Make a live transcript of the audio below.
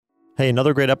Hey,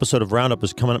 another great episode of Roundup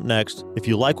is coming up next. If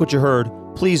you like what you heard,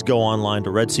 please go online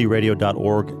to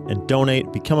redsearadio.org and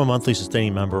donate, become a monthly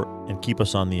sustaining member, and keep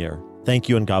us on the air. Thank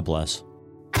you and God bless.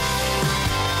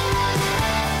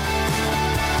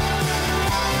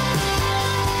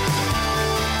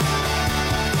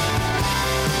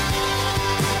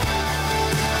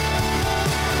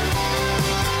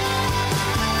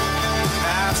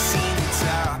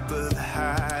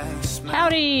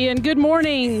 Howdy and good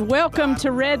morning. Welcome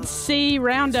to Red Sea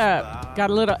Roundup. Got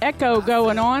a little echo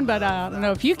going on, but I don't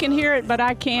know if you can hear it, but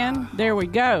I can. There we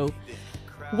go.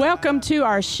 Welcome to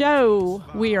our show.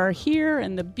 We are here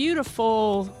in the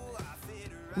beautiful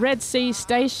Red Sea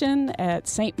Station at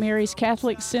St. Mary's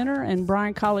Catholic Center in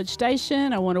Bryan College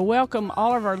Station. I want to welcome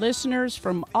all of our listeners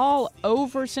from all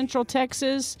over Central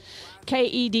Texas.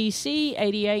 KEDC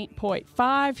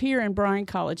 88.5 here in Bryan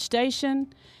College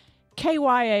Station.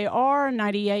 KYAR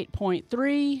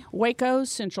 98.3, Waco,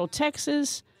 Central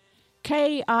Texas,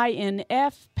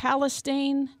 KINF,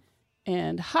 Palestine,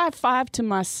 and high five to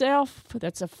myself.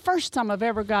 That's the first time I've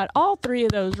ever got all three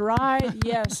of those right.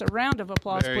 Yes, a round of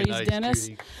applause, Very please, nice, Dennis.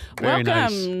 Judy. Very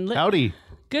Welcome. nice. Howdy.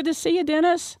 Good to see you,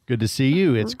 Dennis. Good to see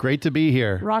you. It's great to be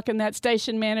here. Rocking that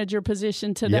station manager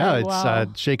position today. Yeah, it's Wow.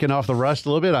 shaking off the rust a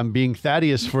little bit. I'm being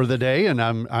Thaddeus for the day, and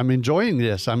I'm enjoying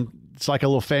this. It's like a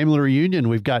little family reunion.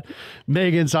 We've got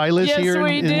Megan Silas Yes, here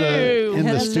we in do. the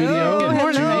Hello. studio. Good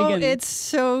morning, Hello. Megan. It's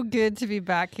so good to be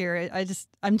back here.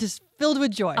 I'm just filled with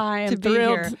joy. I to am be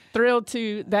here. thrilled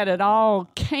to that it all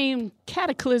came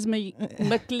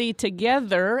cataclysmically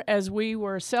together as we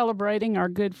were celebrating our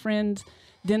good friend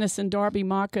Dennis and Darby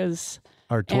Maka's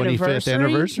Our 25th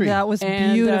anniversary. That was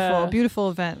And, beautiful, beautiful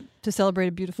event to celebrate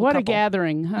a beautiful what couple. a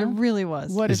gathering, huh? It really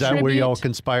was. What Is a that where tribute. y'all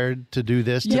conspired to do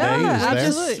this today? Yeah, Is there?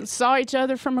 absolutely. Just saw each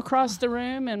other from across the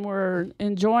room and we're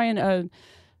enjoying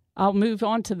I'll move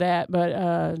on to that,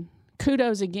 but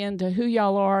kudos again to who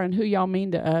y'all are and who y'all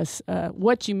mean to us,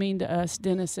 what you mean to us,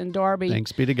 Dennis and Darby.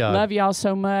 Thanks be to God. Love y'all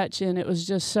so much, and it was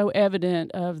just so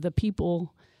evident of the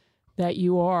people that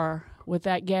you are with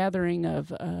that gathering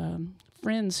of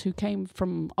friends who came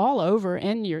from all over,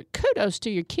 and your kudos to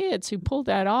your kids who pulled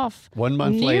that off. 1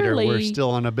 month later, we're nearly still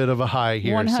on a bit of a high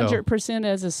here. 100%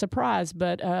 as a surprise,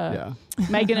 but Yeah.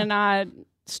 Megan and I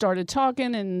started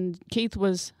talking, and Keith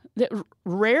was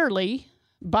rarely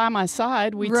by my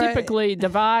side. We Right. typically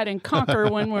divide and conquer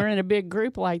when we're in a big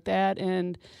group like that,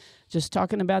 and just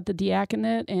talking about the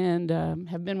diaconate, and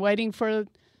have been waiting for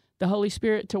the Holy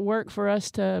Spirit to work for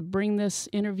us to bring this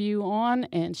interview on,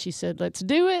 and she said, let's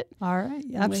do it. All right,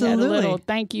 We absolutely. had a little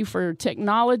thank you for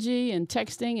technology and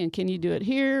texting, and can you do it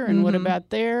here, and what about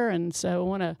there? And so I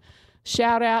want to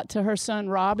shout out to her son,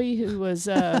 Robbie, who was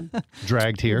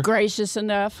Dragged here. gracious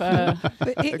enough. But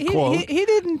Quote. he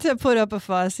didn't put up a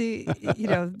fuss.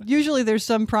 Usually there's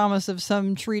some promise of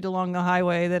some treat along the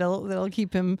highway that'll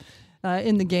keep him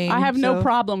in the game. I have no So-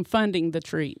 problem funding the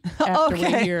treat after we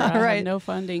Okay, hear. all I have right. no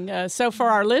funding. So for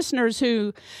our listeners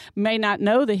who may not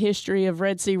know the history of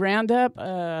Red Sea Roundup,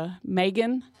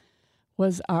 Megan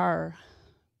was our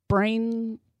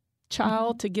brain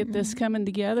child to get this coming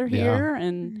together here,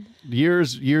 and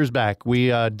Years back, we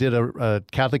did a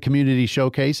Catholic community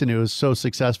showcase, and it was so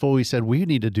successful. We said we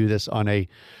need to do this on a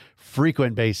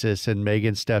frequent basis, and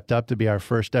Megan stepped up to be our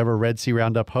first ever Red Sea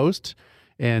Roundup host.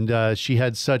 And she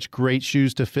had such great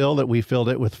shoes to fill that we filled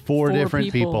it with four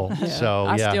different people. Yeah.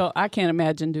 So I can't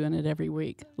imagine doing it every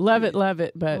week. Love it,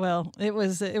 but Well, it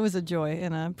was a joy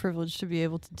and a privilege to be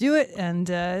able to do it, and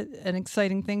an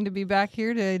exciting thing to be back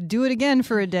here to do it again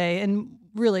for a day, and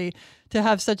really to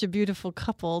have such a beautiful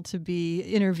couple to be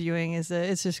interviewing it's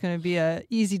just going to be a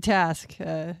easy task.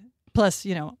 Plus,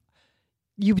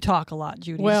 you talk a lot,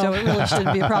 Judy, Well- so it really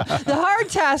shouldn't be a problem. The hard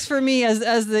task for me as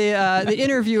the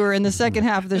interviewer in the second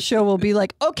half of the show will be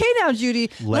like, okay, now,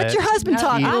 Judy, let your husband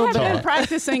talk a Keith little I have bit. been talk.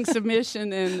 practicing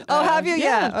submission and. Oh, have you?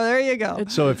 Yeah. Oh, there you go.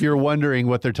 So if you're wondering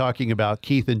what they're talking about,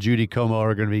 Keith and Judy Como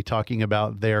are going to be talking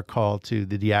about their call to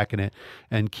the diaconate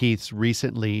and Keith's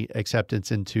recently acceptance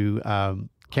into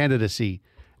candidacy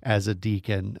as a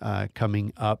deacon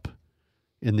coming up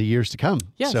in the years to come.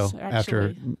 Yes, so after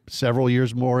actually. several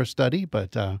years more of study,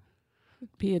 but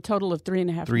Be a total of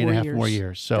 3.5 three and a half more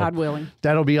years. So God willing.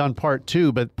 that'll be on part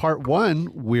 2. But part 1,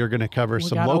 we're going to cover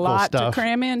some got a local lot to stuff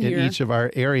cram in here. each of our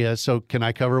areas. So can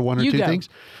I cover one or You two go. things?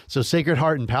 So Sacred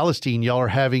Heart in Palestine, y'all are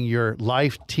having your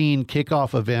Life Teen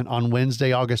Kickoff event on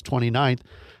Wednesday, August 29th.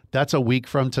 That's a week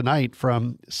from tonight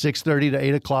from 6:30 to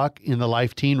 8 o'clock in the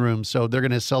Life Teen Room. So they're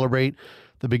going to celebrate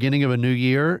the beginning of a new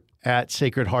year at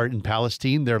Sacred Heart in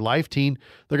Palestine. Their Life Teen,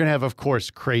 they're going to have, of course,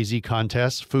 crazy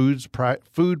contests,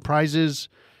 food prizes,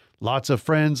 lots of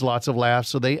friends, lots of laughs.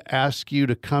 So they ask you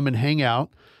to come and hang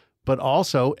out. But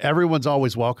also, everyone's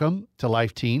always welcome to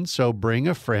Life Teen, so bring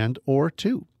a friend or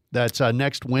two. That's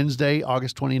next Wednesday,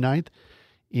 August 29th,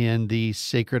 in the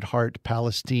Sacred Heart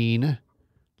Palestine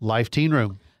Life Teen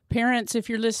Room. Parents, if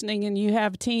you're listening and you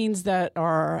have teens that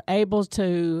are able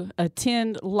to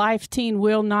attend, Life Teen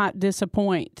will not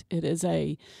disappoint. It is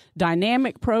a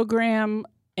dynamic program,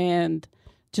 and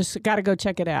just got to go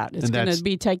check it out. It's going to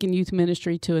be taking youth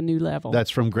ministry to a new level. That's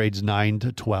from grades 9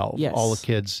 to 12. Yes. All the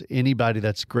kids, anybody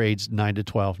that's grades 9 to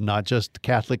 12, not just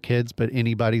Catholic kids, but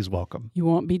anybody's welcome. You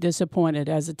won't be disappointed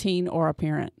as a teen or a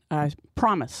parent. I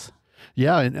promise.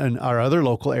 Yeah, and our other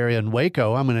local area in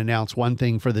Waco, I'm going to announce one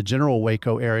thing for the general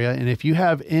Waco area. And if you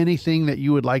have anything that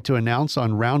you would like to announce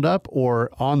on Roundup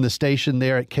or on the station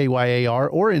there at KYAR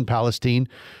or in Palestine,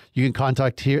 you can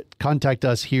contact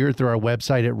us here through our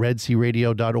website at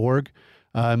redsearadio.org.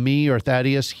 Me or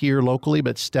Thaddeus here locally,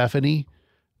 but Stephanie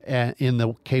in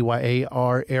the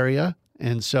KYAR area.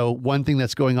 And so one thing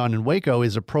that's going on in Waco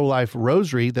is a pro-life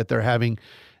rosary that they're having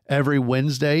every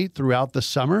Wednesday throughout the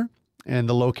summer. And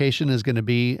the location is going to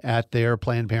be at their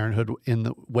Planned Parenthood in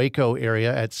the Waco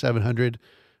area at 700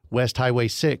 West Highway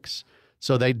 6.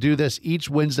 So they do this each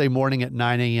Wednesday morning at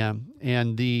 9 a.m.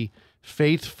 And the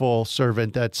faithful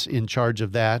servant that's in charge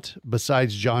of that,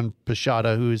 besides John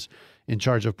Pashada, who's in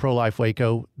charge of Pro-Life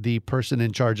Waco, the person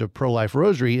in charge of Pro-Life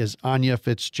Rosary is Anya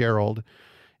Fitzgerald.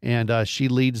 And she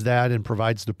leads that and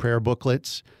provides the prayer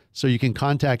booklets. So you can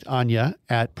contact Anya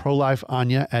at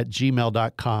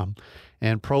prolifeanya@gmail.com.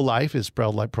 And pro-life is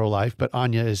spelled like pro-life, but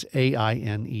Anya is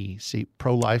A-I-N-E. See,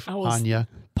 pro-life Anya.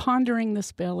 Pondering the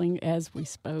spelling as we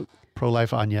spoke.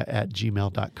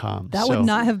 prolifeanya@gmail.com. That would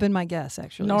not have been my guess,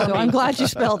 actually. Nor so me. I'm glad you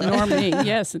spelled it. Nor me,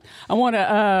 yes. I want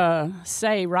to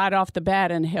say right off the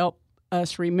bat and help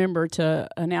us remember to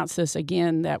announce this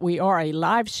again, that we are a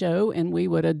live show, and we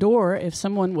would adore if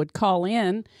someone would call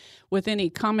in with any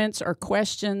comments or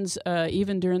questions,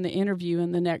 even during the interview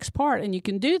in the next part. And you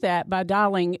can do that by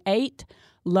dialing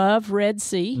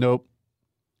 8-LOVE-RED-C. Nope.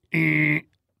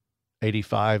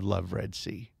 85 Love Red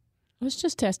Sea. I was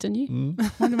just testing you.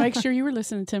 Wanted to make sure you were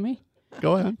listening to me.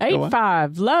 Go ahead.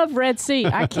 85 Love Red Sea.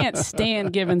 I can't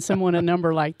stand giving someone a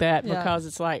number like that because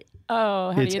it's like,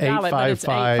 oh, how do you dial it? But it's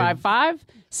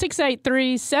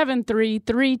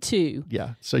 855-683-7332.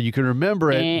 Yeah. So you can remember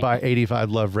it by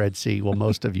 85 Love Red Sea. Well,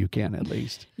 most of you can at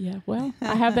least. Yeah. Well,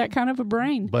 I have that kind of a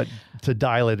brain. But to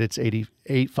dial it, it's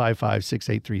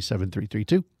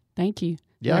 855-683-7332. Thank you.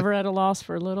 Yeah. Never at a loss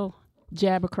for a little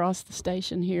jab across the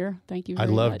station here. Thank you very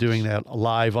much. I love doing that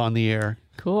live on the air.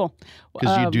 Cool.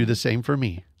 Because you do the same for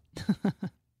me.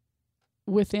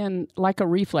 Within, like a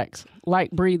reflex,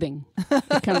 like breathing.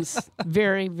 It comes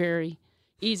very, very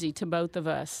easy to both of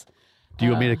us. Do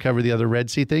you want me to cover the other Red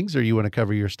Sea things, or you want to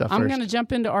cover your stuff I'm first? going to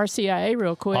jump into RCIA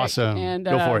real quick. Awesome. And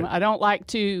go for it. I don't like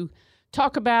to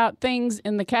talk about things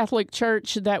in the Catholic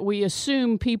Church that we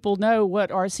assume people know what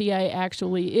RCIA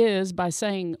actually is by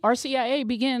saying RCIA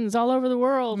begins all over the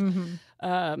world.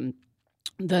 Mm-hmm.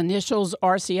 The initials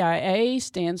RCIA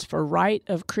stands for Rite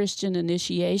of Christian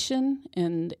Initiation,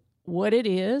 and what it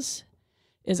is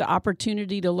an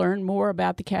opportunity to learn more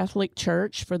about the Catholic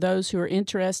Church for those who are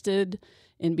interested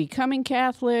in becoming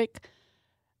Catholic.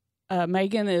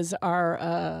 Megan is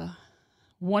our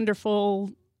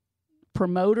wonderful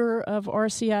promoter of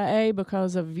RCIA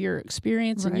because of your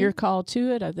experience and your call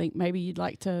to it. I think maybe you'd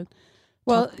like to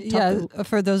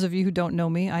for those of you who don't know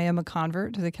me, I am a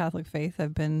convert to the Catholic faith.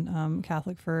 I've been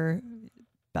Catholic for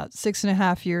about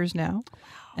 6.5 years now,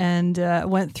 and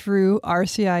went through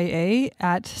RCIA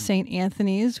at St.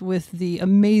 Anthony's with the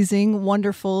amazing,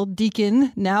 wonderful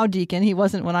deacon, now deacon. He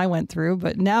wasn't when I went through,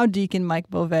 but now deacon Mike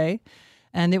Beauvais.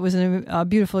 And it was a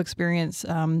beautiful experience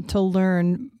to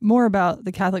learn more about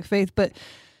the Catholic faith. But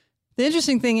the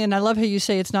interesting thing, and I love how you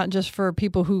say it's not just for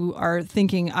people who are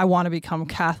thinking, I want to become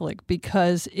Catholic,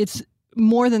 because it's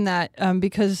more than that,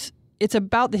 because it's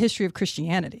about the history of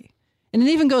Christianity. And it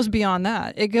even goes beyond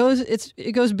that. It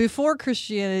goes before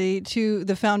Christianity to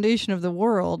the foundation of the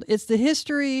world. It's the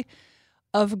history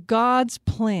of God's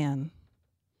plan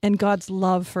and God's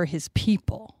love for his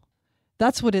people.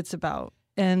 That's what it's about.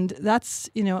 And that's,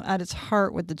 at its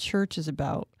heart what the church is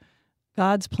about.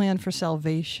 God's plan for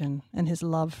salvation and his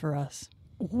love for us.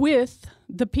 With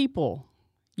the people.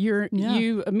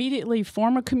 You immediately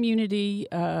form a community.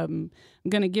 I'm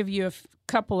going to give you a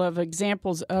couple of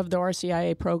examples of the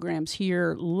RCIA programs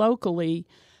here locally,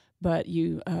 but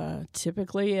you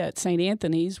typically at St.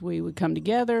 Anthony's, we would come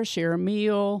together, share a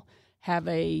meal, have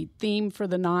a theme for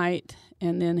the night,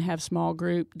 and then have small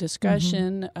group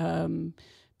discussion.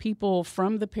 people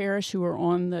from the parish who are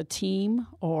on the team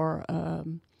or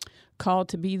called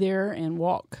to be there and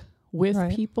walk with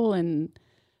people. And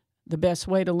the best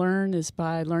way to learn is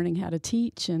by learning how to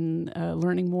teach and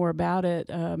learning more about it.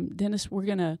 Dennis, we're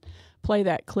going to play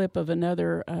that clip of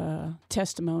another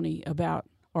testimony about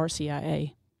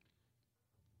RCIA.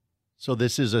 So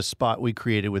this is a spot we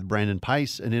created with Brandon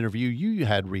Pice, an interview you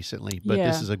had recently, but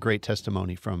this is a great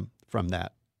testimony from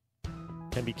that.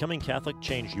 Can becoming Catholic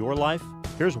change your life?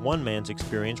 Here's one man's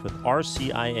experience with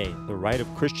RCIA, the Rite of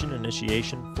Christian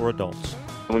Initiation for Adults.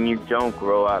 When you don't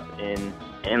grow up in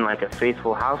like a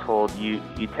faithful household, you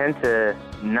tend to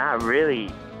not really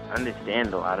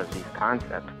understand a lot of these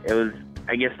concepts. It was,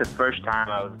 I guess, the first time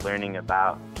I was learning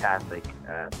about Catholic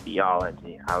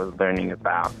theology. I was learning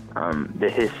about the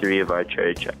history of our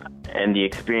church and the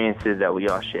experiences that we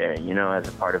all share, as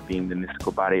a part of being the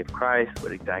mystical body of Christ,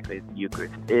 what exactly the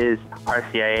Eucharist is.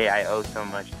 RCIA, I owe so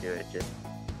much to it,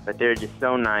 but they're just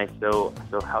so nice, so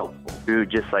helpful through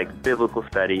just like biblical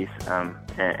studies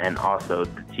and also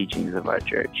the teachings of our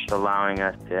church, allowing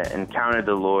us to encounter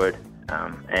the Lord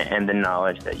and the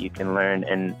knowledge that you can learn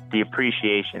and the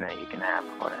appreciation that you can have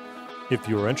for it. If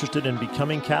you are interested in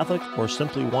becoming Catholic or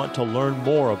simply want to learn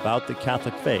more about the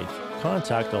Catholic faith,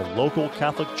 contact a local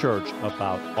Catholic church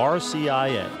about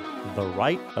RCIA, the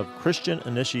Rite of Christian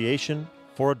Initiation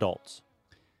for Adults.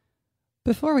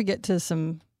 Before we get to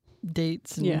some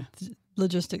dates and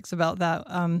logistics about that,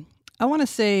 I want to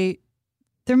say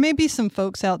there may be some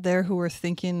folks out there who are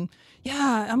thinking,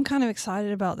 yeah, I'm kind of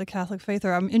excited about the Catholic faith,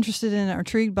 or I'm interested in it or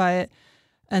intrigued by it,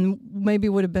 and maybe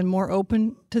would have been more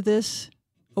open to this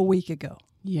a week ago.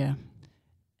 Yeah.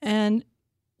 And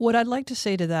what I'd like to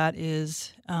say to that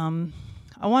is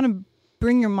I want to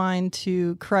bring your mind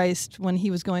to Christ when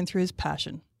he was going through his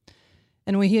passion.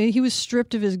 And when he was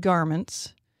stripped of his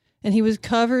garments, and he was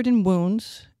covered in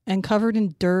wounds and covered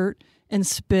in dirt and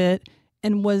spit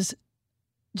and was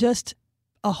just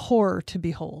a horror to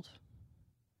behold.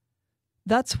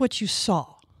 That's what you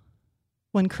saw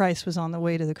when Christ was on the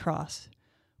way to the cross.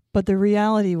 But the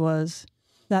reality was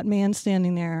that man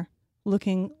standing there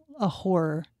looking a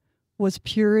horror was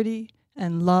purity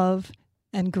and love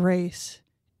and grace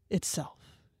itself.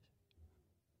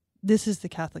 This is the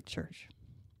Catholic Church.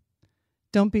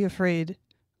 Don't be afraid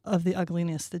of the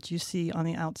ugliness that you see on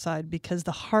the outside, because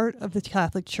the heart of the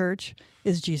Catholic Church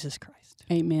is Jesus Christ.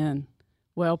 Amen.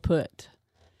 Well put.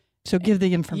 So give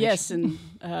the information. Yes,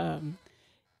 and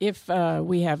if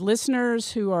we have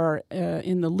listeners who are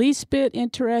in the least bit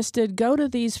interested, go to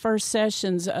these first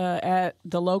sessions at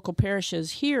the local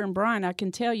parishes. Here in Bryan, I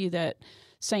can tell you that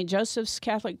St. Joseph's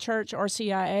Catholic Church,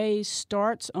 RCIA,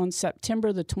 starts on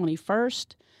September the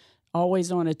 21st,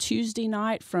 always on a Tuesday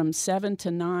night from 7 to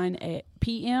 9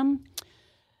 p.m.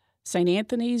 St.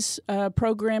 Anthony's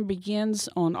program begins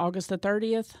on August the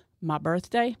 30th, my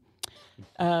birthday,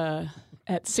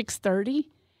 at 6:30.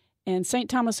 And St.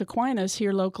 Thomas Aquinas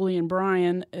here locally in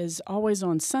Bryan is always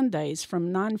on Sundays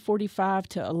from 9:45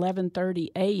 to 11:30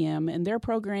 a.m., and their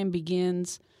program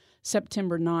begins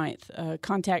September 9th.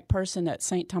 Contact person at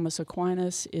St. Thomas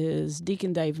Aquinas is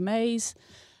Deacon Dave Mays.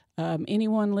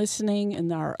 Anyone listening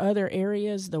in our other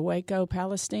areas, the Waco,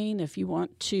 Palestine, if you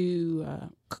want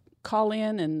to call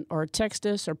in or text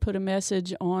us or put a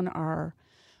message on our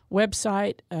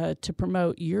website to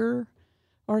promote your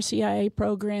RCIA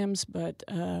programs, but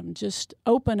just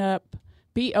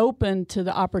be open to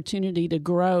the opportunity to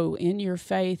grow in your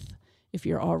faith if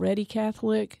you're already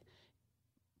Catholic.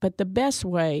 But the best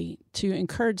way to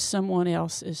encourage someone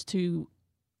else is to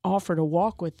offer to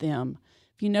walk with them.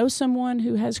 If you know someone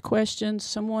who has questions,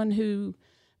 someone who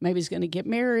maybe is going to get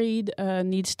married,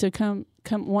 needs to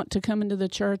want to come into the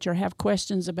church or have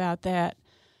questions about that,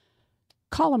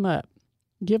 call them up,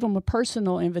 give them a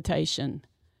personal invitation,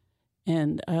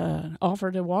 and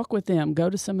offer to walk with them. Go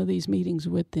to some of these meetings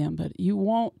with them, but you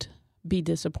won't be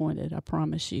disappointed, I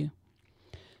promise you.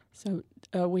 So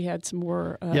we had some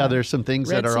more there's some things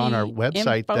that are on our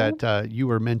website that you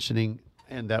were mentioning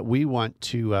and that we want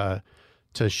to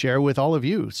share with all of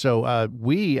you. So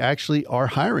we actually are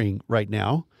hiring right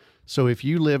now. So if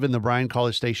you live in the Bryan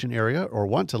College Station area or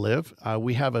want to live,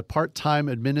 we have a part-time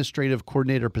administrative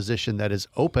coordinator position that is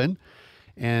open.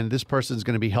 And this person is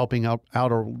going to be helping out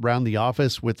around the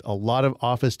office with a lot of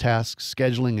office tasks,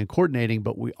 scheduling and coordinating.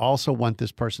 But we also want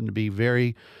this person to be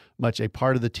very much a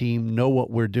part of the team, know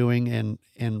what we're doing,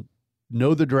 and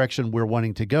know the direction we're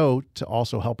wanting to go, to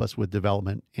also help us with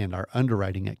development and our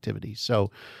underwriting activities. So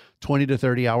 20 to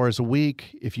 30 hours a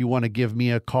week. If you want to give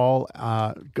me a call,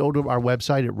 go to our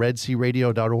website at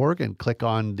redsearadio.org and click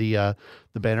on the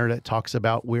banner that talks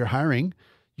about we're hiring.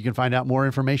 you can find out more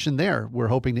information there. We're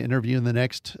hoping to interview in the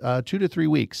next 2 to 3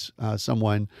 weeks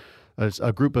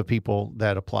a group of people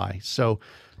that apply. So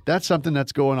that's something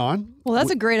that's going on. Well, that's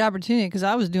a great opportunity because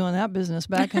I was doing that business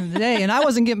back in the day, and I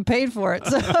wasn't getting paid for it.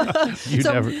 So,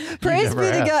 praise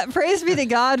be to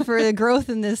God for the growth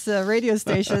in this radio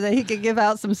station that He could give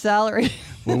out some salary.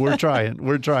 Well, we're trying.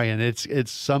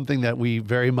 It's something that we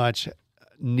very much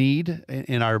need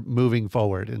in our moving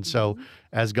forward. And so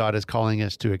as God is calling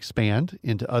us to expand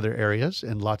into other areas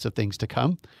and lots of things to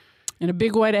come. And a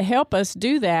big way to help us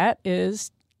do that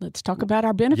is let's talk about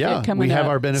our benefit coming up. We have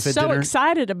our benefit dinner. So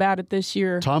excited about it this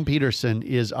year. Tom Peterson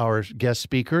is our guest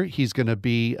speaker. He's going to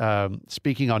be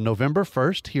speaking on November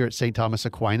 1st here at St. Thomas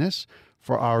Aquinas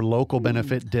for our local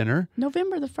benefit dinner.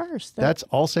 November the 1st. That's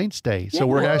All Saints Day. So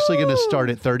we're actually going to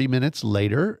start at 30 minutes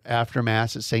later after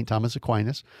Mass at St. Thomas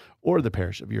Aquinas or the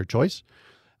parish of your choice.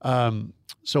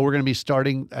 So we're going to be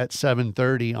starting at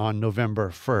 7:30 on November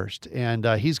 1st.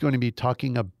 And he's going to be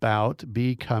talking about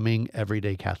becoming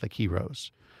everyday Catholic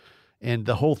heroes. And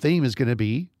the whole theme is going to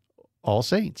be All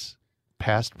Saints,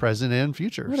 past, present, and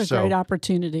future. What a great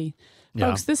opportunity.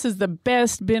 Folks, this is the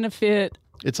best benefit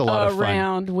it's a lot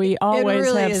around. of fun. We always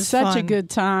really have such fun. a good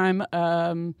time.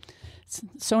 It's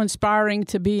so inspiring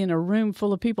to be in a room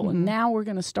full of people. And now we're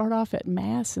going to start off at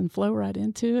Mass and flow right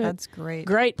into it. That's great.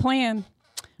 Great plan.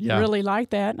 Yeah. Really like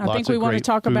that. Lots I think we of want to great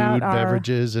talk food, about our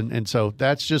beverages. And so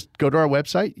that's just go to our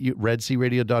website,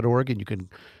 redsearadio.org, and you can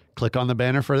click on the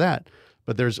banner for that.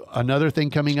 But there's another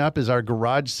thing coming up is our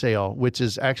garage sale, which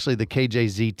is actually the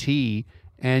KJZT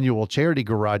annual charity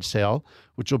garage sale,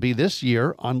 which will be this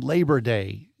year on Labor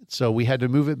Day. So we had to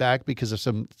move it back because of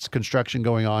some construction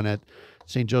going on at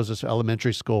St. Joseph's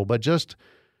Elementary School. But just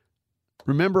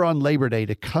remember on Labor Day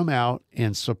to come out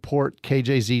and support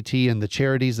KJZT and the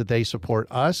charities that they support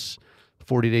us,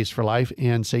 40 Days for Life,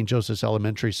 and St. Joseph's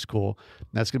Elementary School. And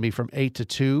that's going to be from 8 to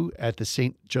 2 at the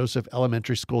St. Joseph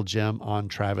Elementary School gym on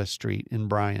Travis Street in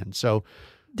Bryan. So,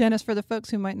 Dennis, for the folks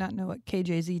who might not know what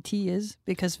KJZT is,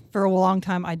 because for a long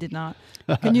time I did not.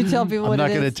 Can you tell people what it is? I'm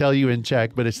not going to tell you in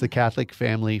Czech, but it's the Catholic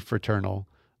Family Fraternal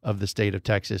of the state of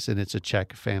Texas, and it's a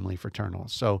Czech family fraternal.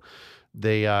 So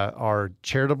they are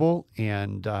charitable,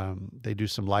 and they do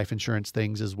some life insurance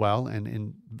things as well and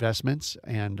investments.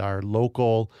 And our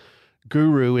local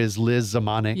guru is Liz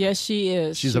Zamanek. Yes, she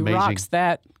is. She's she amazing. Rocks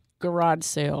that garage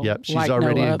sale. Yep, she's like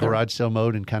already no in other. garage sale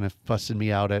mode and kind of fussing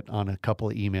me out on a couple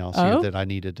of emails here that I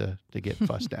needed to get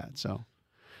fussed at. So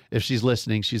if she's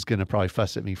listening, she's going to probably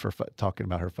fuss at me for talking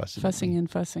about her fussing. Fussing and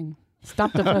fussing.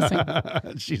 Stop the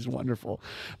fussing. She's wonderful.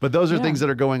 But those are things that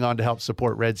are going on to help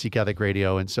support Red Sea Catholic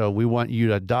Radio. And so we want you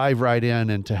to dive right in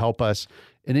and to help us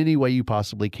in any way you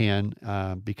possibly can,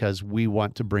 because we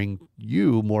want to bring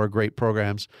you more great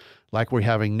programs like we're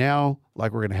having now,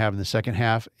 like we're going to have in the second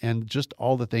half, and just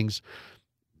all the things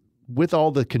with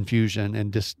all the confusion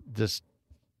and just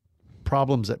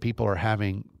problems that people are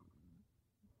having.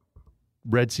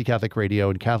 Red Sea Catholic Radio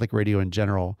and Catholic radio in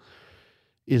general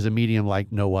is a medium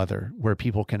like no other, where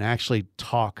people can actually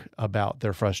talk about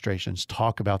their frustrations,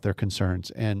 talk about their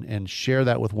concerns, and share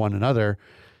that with one another.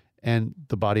 And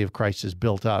the body of Christ is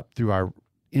built up through our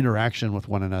interaction with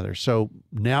one another. So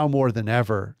now more than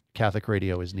ever, Catholic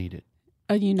radio is needed.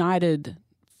 A united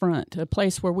front, a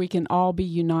place where we can all be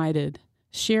united,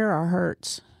 share our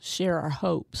hurts, share our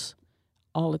hopes,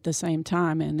 all at the same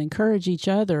time, and encourage each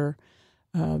other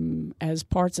as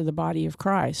parts of the body of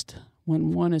Christ.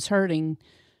 When one is hurting,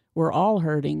 we're all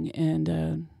hurting,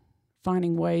 and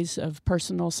finding ways of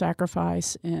personal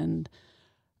sacrifice and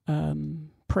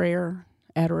prayer,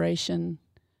 adoration,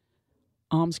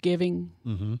 almsgiving,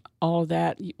 all of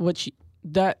that,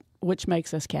 which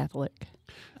makes us Catholic.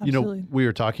 Absolutely. You know, we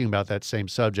were talking about that same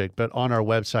subject, but on our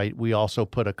website, we also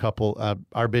put a couple,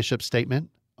 our bishop's statement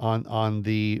on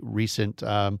the recent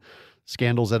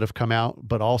scandals that have come out,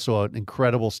 but also an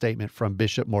incredible statement from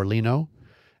Bishop Morlino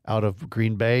out of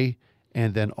Green Bay,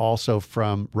 and then also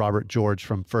from Robert George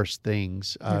from First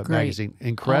Things magazine.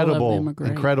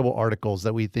 Incredible articles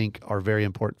that we think are very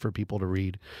important for people to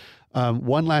read.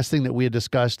 One last thing that we had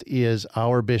discussed is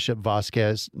our Bishop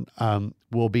Vasquez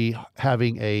will be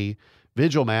having a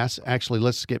vigil mass. Actually,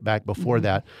 let's get back before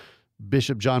that.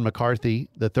 Bishop John McCarthy,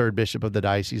 the third bishop of the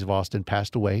Diocese of Austin,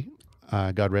 passed away.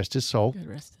 God rest his soul. God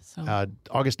rest his soul.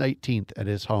 August 18th at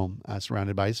his home,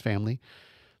 surrounded by his family.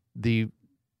 The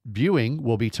viewing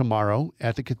will be tomorrow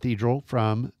at the cathedral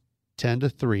from 10 to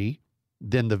 3.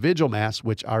 Then the vigil mass,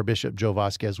 which our Bishop Joe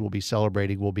Vasquez will be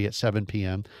celebrating, will be at 7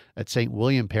 p.m. at St.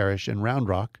 William Parish in Round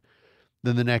Rock.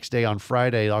 Then the next day on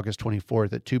Friday, August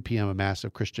 24th at 2 p.m., a mass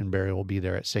of Christian burial will be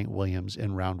there at St. William's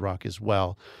in Round Rock as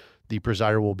well. The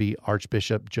presider will be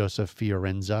Archbishop Joseph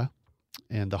Fiorenza,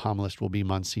 and the homilist will be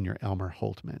Monsignor Elmer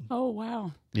Holtman. Oh,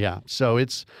 wow. Yeah, so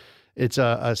it's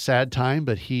a sad time,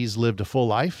 but he's lived a full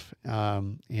life,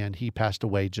 and he passed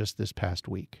away just this past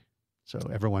week. So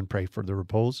everyone pray for the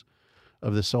repose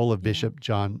of the soul of Bishop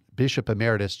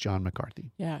Emeritus John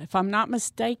McCarthy. Yeah, if I'm not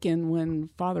mistaken, when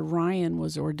Father Ryan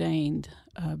was ordained,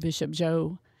 Bishop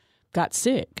Joe got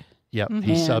sick. Yep,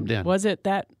 he subbed in. Was it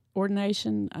that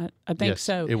ordination? I think yes,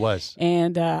 so. It was.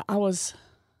 And I was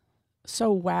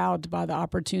so wowed by the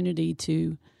opportunity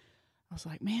I was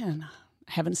like, man,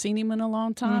 I haven't seen him in a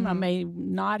long time. I may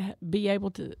not be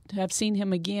able to have seen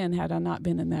him again had I not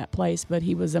been in that place, but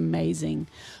he was amazing.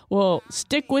 Well,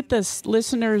 stick with us,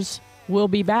 listeners. We'll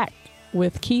be back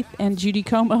with Keith and Judy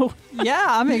Como. Yeah,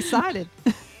 I'm excited.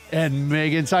 And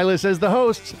Megan Silas as the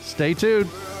host. Stay tuned.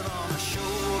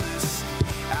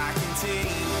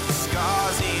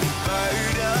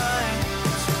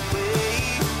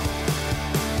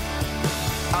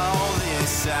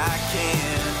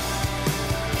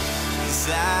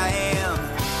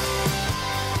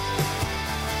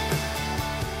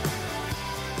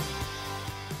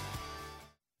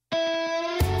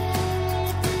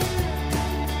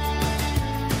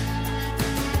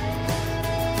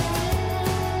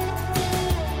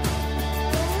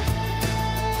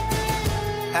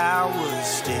 I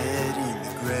was dead in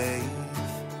the grave.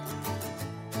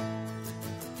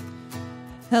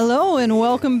 Hello and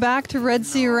welcome back to Red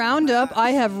Sea Roundup.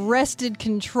 I have wrested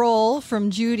control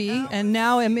from Judy and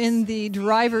now am in the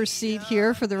driver's seat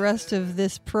here for the rest of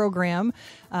this program.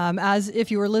 As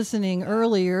if you were listening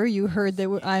earlier, you heard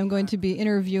that I'm going to be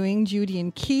interviewing Judy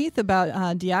and Keith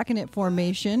about diaconate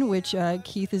formation, which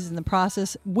Keith is in the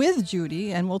process with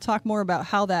Judy, and we'll talk more about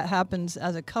how that happens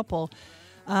as a couple.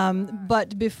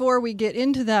 But before we get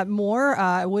into that more,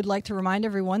 I would like to remind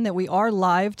everyone that we are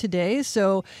live today.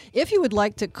 So if you would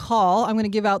like to call, I'm going to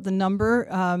give out the number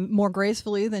more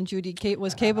gracefully than Judy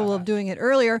was capable of doing it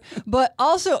earlier. But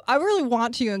also, I really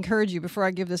want to encourage you before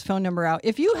I give this phone number out.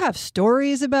 If you have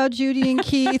stories about Judy and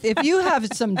Keith, if you have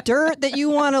some dirt that you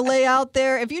want to lay out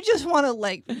there, if you just want to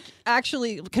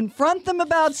actually confront them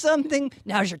about something,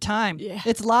 now's your time. Yeah.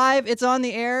 It's live, it's on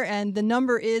the air, and the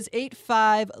number is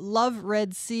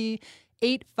 85-LOVE-RED-C,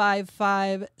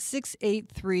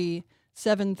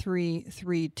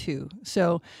 855-683-7332.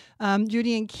 So,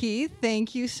 Judy and Keith,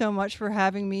 thank you so much for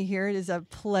having me here. It is a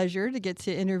pleasure to get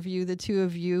to interview the two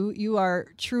of you. You are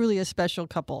truly a special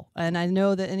couple, and I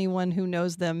know that anyone who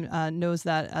knows them knows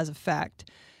that as a fact.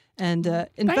 And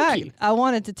in fact, I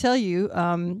wanted to tell you,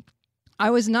 I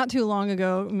was not too long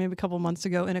ago, maybe a couple months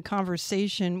ago, in a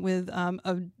conversation with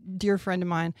a dear friend of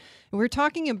mine. And we were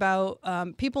talking about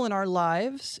people in our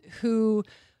lives who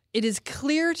it is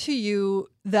clear to you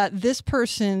that this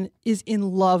person is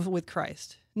in love with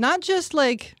Christ. Not just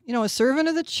a servant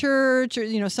of the church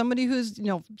or, somebody who's,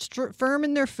 firm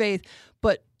in their faith,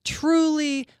 but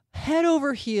truly head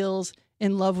over heels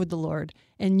in love with the Lord.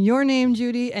 And your name,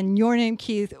 Judy, and your name,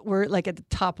 Keith, were at the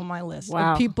top of my list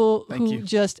of people who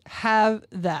just have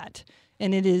that.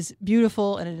 And it is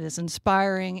beautiful, and it is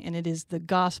inspiring, and it is the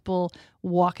gospel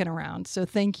walking around. So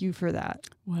thank you for that.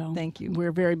 Well, thank you.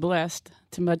 We're very blessed.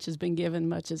 Too much has been given,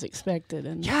 much is expected.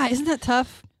 And yeah, isn't that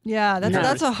tough? Yeah,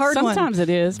 that's a hard one. Sometimes it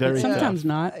is, but sometimes tough.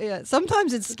 not. Yeah,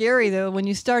 sometimes it's scary though when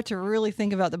you start to really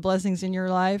think about the blessings in your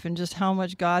life and just how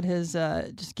much God has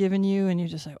just given you, and you're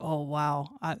just like, oh wow,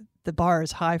 the bar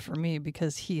is high for me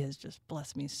because He has just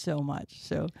blessed me so much.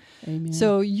 So, Amen.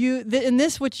 So in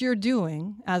this, what you're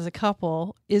doing as a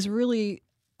couple is really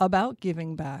about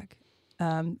giving back.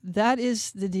 That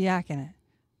is the diaconate,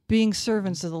 being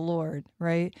servants of the Lord,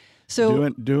 right? So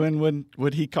doing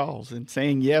what He calls and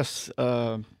saying yes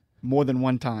more than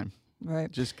one time.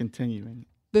 Right. Just continuing.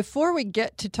 Before we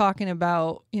get to talking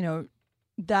about,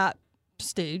 that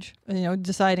stage,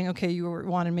 deciding, okay, you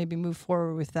want to maybe move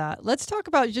forward with that. Let's talk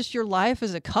about just your life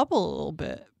as a couple a little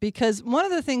bit, because one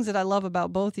of the things that I love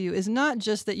about both of you is not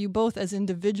just that you both as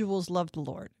individuals love the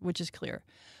Lord, which is clear,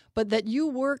 but that you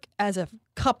work as a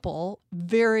couple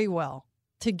very well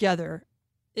together.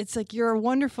 It's like you're a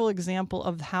wonderful example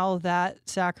of how that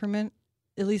sacrament,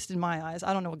 at least in my eyes,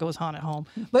 I don't know what goes on at home,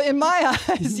 but in my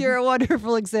eyes, you're a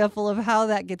wonderful example of how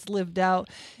that gets lived out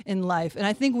in life. And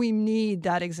I think we need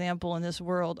that example in this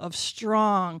world of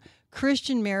strong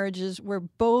Christian marriages where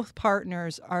both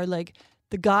partners are like,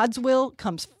 the God's will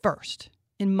comes first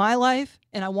in my life,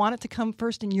 and I want it to come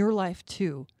first in your life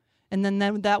too. And then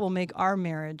that will make our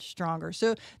marriage stronger.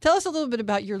 So tell us a little bit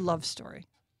about your love story.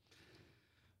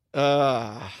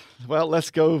 Well,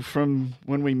 let's go from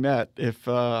when we met,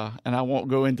 and I won't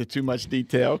go into too much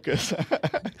detail,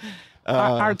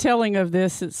 Our telling of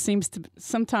this, it seems to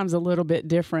sometimes a little bit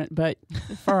different, but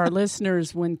for our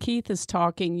listeners, when Keith is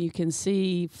talking, you can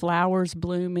see flowers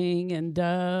blooming and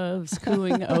doves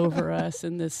cooing over us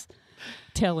in this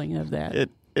telling of that.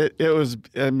 It was,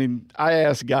 I mean, I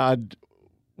asked God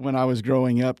when I was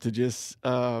growing up to just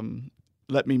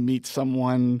let me meet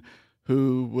someone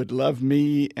who would love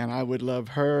me and I would love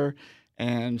her,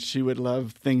 and she would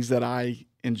love things that I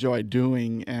enjoy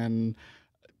doing. And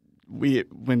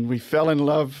when we fell in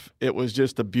love, it was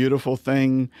just a beautiful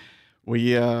thing.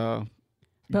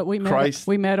 But we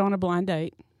met on a blind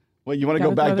date. Well, you want to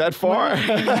go back that far?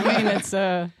 I mean, it's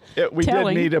we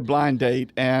telling. did need a blind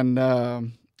date,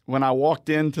 and when I walked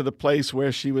into the place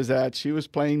where she was at, she was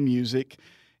playing music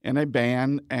in a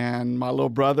band, and my little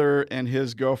brother and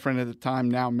his girlfriend at the time,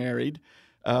 now married,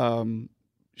 was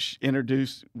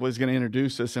going to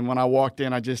introduce us. And when I walked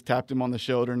in, I just tapped him on the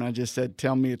shoulder and I just said,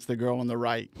 "Tell me it's the girl on the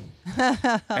right."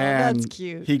 And that's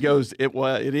cute. He goes,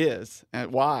 it is.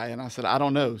 And why? And I said, I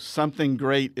don't know. Something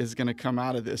great is going to come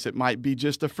out of this. It might be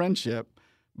just a friendship,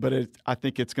 but I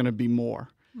think it's going to be more.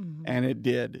 Mm-hmm. And it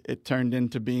did. It turned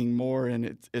into being more.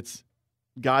 And it's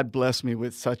God blessed me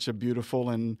with such a beautiful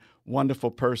and wonderful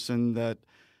person that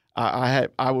I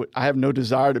have no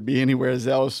desire to be anywhere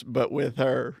else but with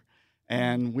her.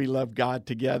 And we love God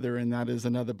together, and that is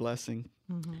another blessing.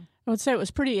 Mm-hmm. I would say it was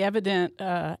pretty evident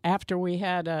after we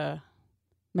had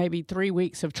maybe 3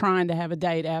 weeks of trying to have a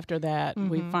date after that.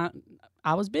 Mm-hmm.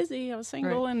 I was busy. I was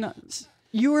single. Right. And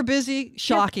you were busy.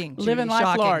 Shocking. Yeah, living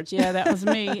life large. Yeah, that was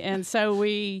me. And so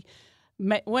we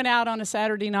went out on a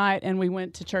Saturday night, and we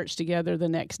went to church together the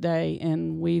next day,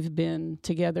 and we've been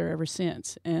together ever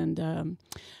since. And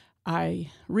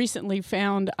I recently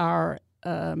found our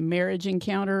marriage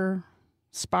encounter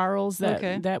spirals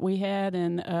that we had,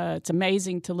 and it's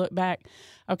amazing to look back.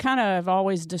 I've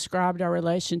always described our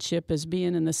relationship as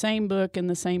being in the same book, in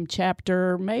the same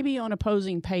chapter, maybe on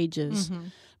opposing pages. Mm-hmm.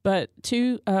 But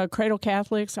two cradle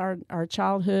Catholics, our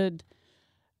childhood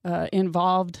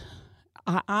involved.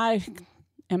 I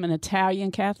am an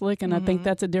Italian Catholic, and I think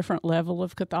that's a different level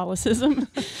of Catholicism.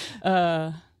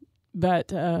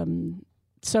 But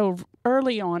so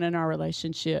early on in our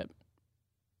relationship,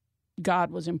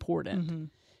 God was important. Mm-hmm.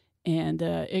 And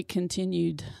it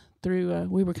continued through,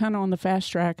 we were kind of on the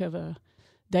fast track of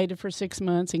dated for 6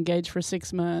 months, engaged for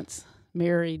 6 months,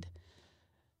 married,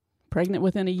 pregnant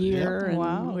within a year. Yep.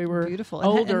 And we were beautiful.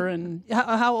 older. And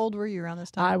how old were you around this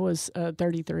time? I was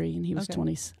 33 and he was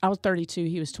 20. I was 32,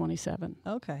 he was 27.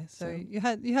 Okay. So you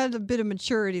had a bit of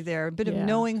maturity there, a bit of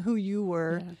knowing who you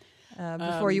were. Yeah.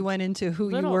 Before you went into who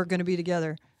you were going to be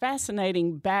together.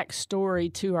 Fascinating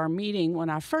backstory to our meeting. When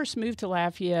I first moved to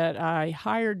Lafayette, I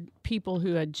hired people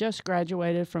who had just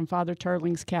graduated from Father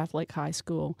Turling's Catholic High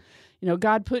School. You know,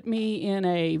 God put me in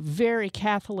a very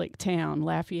Catholic town,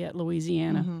 Lafayette,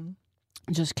 Louisiana.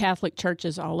 Mm-hmm. Just Catholic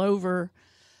churches all over.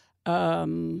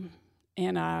 And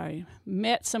I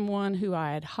met someone who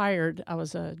I had hired. I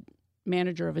was a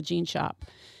manager of a jean shop.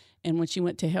 And when she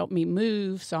went to help me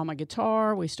move, saw my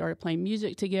guitar, we started playing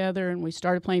music together, and we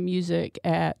started playing music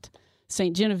at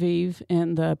St. Genevieve,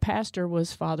 and the pastor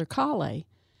was Father Calais,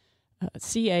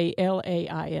 Calais,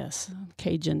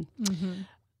 Cajun. Mm-hmm.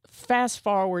 Fast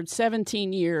forward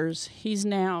 17 years, he's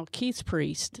now Keith's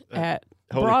priest at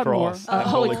Broadmoor.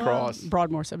 Holy Cross.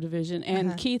 Broadmoor subdivision.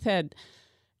 And Keith had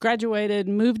graduated,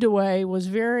 moved away, was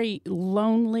very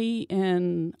lonely,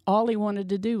 and all he wanted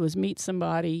to do was meet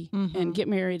somebody and get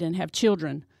married and have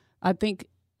children. I think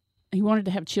he wanted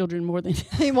to have children more than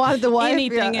he wanted the wife,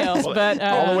 anything else. Well, but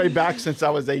all the way back since I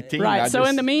was 18. Right.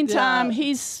 In the meantime,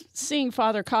 he's seeing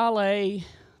Father Calais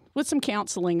with some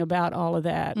counseling about all of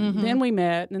that. Mm-hmm. Then we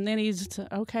met, and then he's,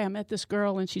 okay, I met this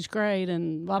girl, and she's great,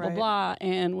 and blah, blah, blah.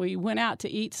 And we went out to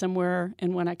eat somewhere,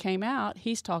 and when I came out,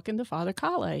 he's talking to Father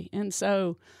Calais. And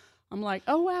so I'm like,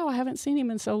 oh, wow, I haven't seen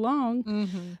him in so long.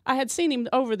 Mm-hmm. I had seen him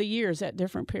over the years at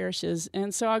different parishes,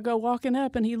 and so I go walking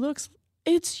up, and he looks,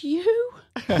 it's you?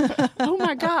 Oh,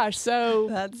 my gosh. So,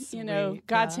 that's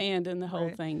God's hand in the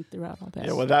whole thing throughout all that.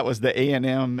 Yeah, well, that was the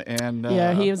A&M and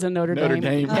he was a Notre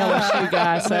Dame LSU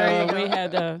guy, so we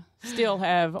had to still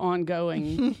have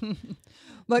ongoing.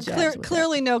 But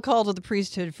clearly no call to the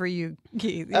priesthood for you,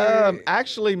 Keith.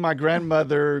 Actually, my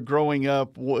grandmother growing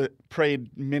up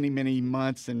prayed many, many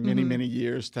months and many, many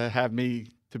years to have me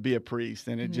to be a priest,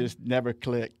 and it just never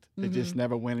clicked. It just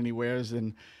never went anywhere.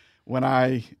 And when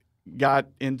I got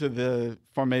into the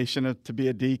formation to be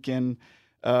a deacon,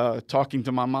 talking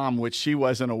to my mom, which she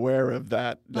wasn't aware of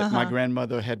that my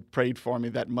grandmother had prayed for me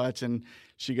that much. And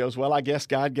she goes, well, I guess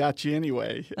God got you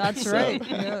anyway. That's right.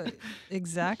 Yeah,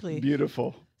 exactly.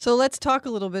 Beautiful. So let's talk a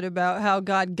little bit about how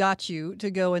God got you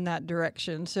to go in that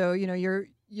direction. So, you're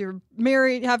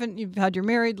married, you've had your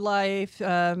married life,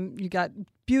 you got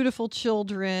beautiful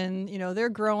children, they're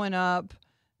growing up,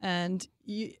 and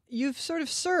you've sort of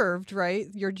served, right?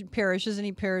 Your parishes,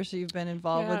 any parish that you've been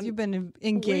involved with, you've been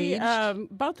engaged.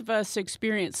 Both of us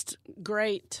experienced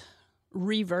great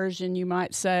reversion, you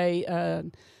might say,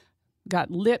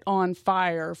 got lit on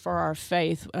fire for our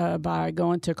faith by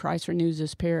going to Christ Renews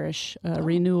His Parish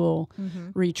renewal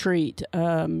retreat.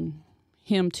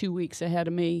 Him 2 weeks ahead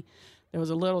of me. There was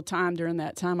a little time during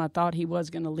that time I thought he was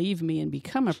going to leave me and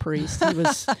become a priest.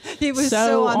 He was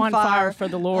so on fire for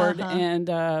the Lord, and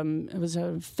it was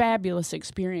a fabulous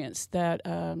experience that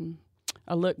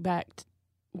I look back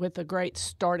with a great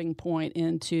starting point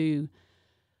into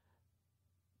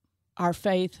our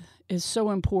faith is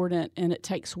so important, and it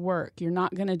takes work. You're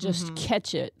not going to just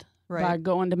catch it by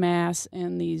going to Mass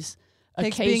and these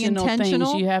occasional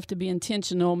things. You have to be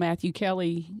intentional. Matthew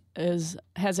Kelly has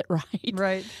it right.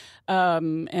 Right.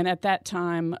 And at that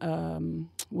time,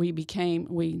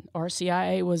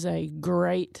 RCIA was a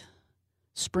great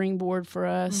springboard for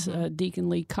us. Deacon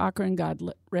Lee Cochran, God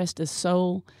rest his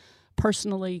soul,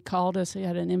 personally called us. He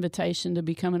had an invitation to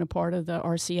becoming a part of the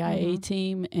RCIA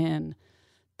team, and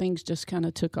things just kind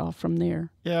of took off from there.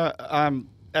 Yeah,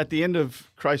 at the end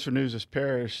of Christ Renews His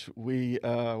Parish, we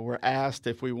were asked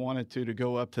if we wanted to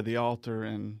go up to the altar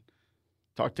and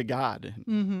talk to God.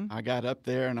 I got up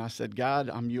there and I said, God,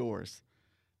 I'm yours,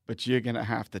 but you're going to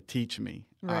have to teach me.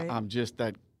 Right. I'm just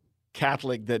that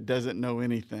Catholic that doesn't know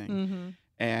anything.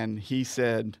 And he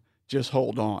said, just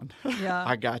hold on. Yeah.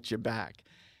 I got your back.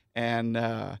 And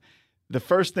the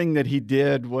first thing that he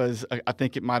did was, I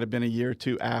think it might have been a year or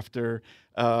two after,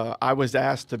 I was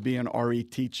asked to be an RE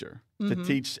teacher, to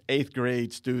teach 8th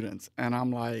grade students. And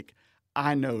I'm like,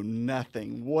 I know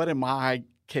nothing. What am I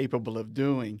capable of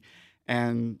doing?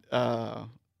 And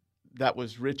that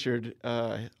was Richard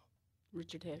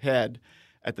Head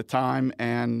at the time.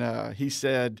 And he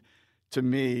said to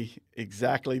me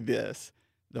exactly this: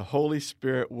 the Holy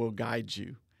Spirit will guide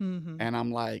you. And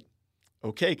I'm like,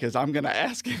 okay, because I'm going to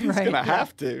ask him. He's going to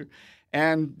have to.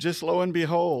 And just lo and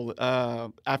behold,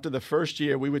 after the first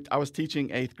year, I was teaching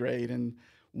 8th grade, and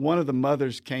one of the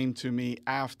mothers came to me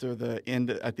at the end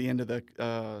of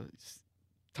the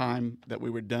time that we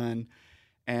were done,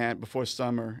 and before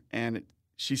summer, and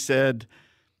she said,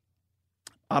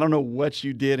 I don't know what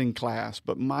you did in class,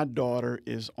 but my daughter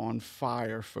is on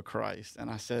fire for Christ. And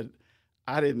I said,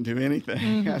 I didn't do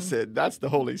anything. I said, that's the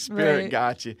Holy Spirit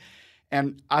got you.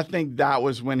 And I think that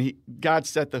was when God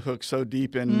set the hook so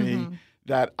deep in me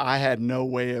that I had no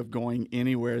way of going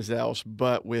anywhere else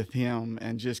but with him,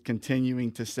 and just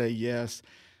continuing to say yes.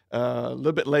 A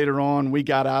little bit later on, we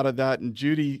got out of that, and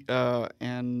Judy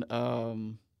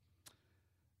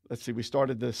we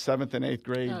started the 7th and 8th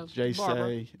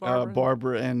grade,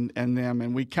 Barbara and them,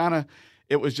 and we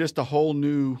it was just a whole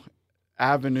new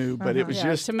avenue, but it was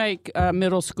just to make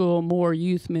middle school more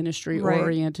youth ministry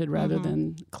oriented rather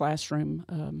than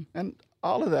classroom. And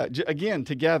all of that, again,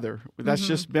 together. That's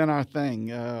just been our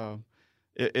thing.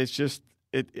 It's just,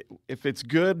 if it's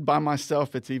good by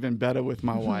myself, it's even better with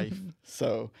my wife.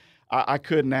 So I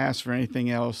couldn't ask for anything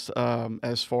else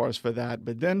as far as for that.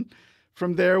 But then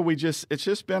from there, it's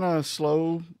just been a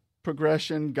slow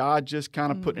progression. God just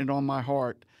kind of putting it on my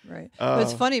heart. Right. But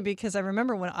it's funny because I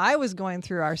remember when I was going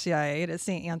through RCIA at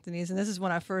St. Anthony's, and this is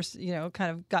when I first,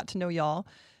 kind of got to know y'all.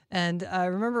 And I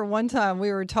remember one time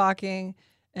we were talking,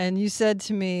 and you said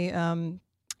to me, I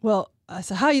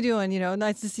said, how you doing?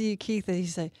 Nice to see you, Keith. And he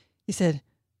said,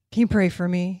 can you pray for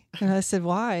me? And I said,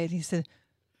 why? And he said,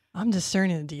 I'm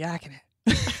discerning the diaconate.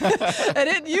 And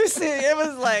it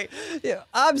was like,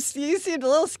 you seemed a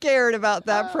little scared about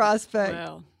that prospect.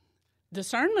 Well,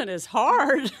 discernment is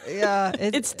hard. Yeah.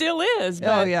 It still is.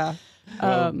 But, yeah.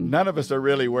 None of us are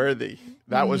really worthy.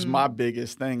 That was my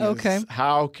biggest thing. Is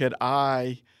how could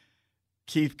I,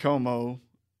 Keith Como,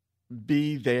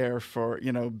 be there for,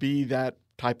 be that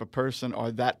type of person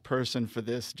or that person for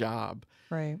this job?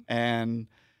 Right. And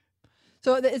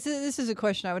so this is a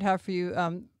question I would have for you.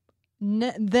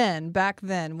 Back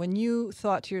then, when you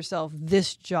thought to yourself,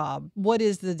 this job, what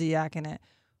is the diaconate?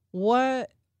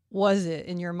 What was it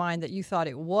in your mind that you thought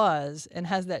it was, and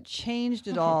has that changed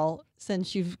at all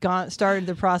since you've started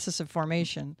the process of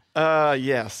formation?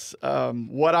 Yes.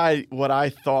 What I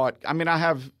thought. I mean, I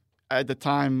have at the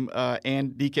time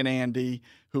Deacon Andy,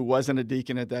 who wasn't a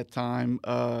deacon at that time,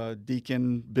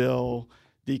 Deacon Bill,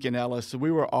 Deacon Ellis. So we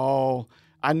were all.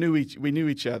 We knew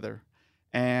each other,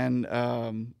 and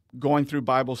going through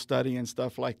Bible study and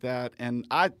stuff like that. And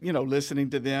listening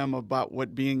to them about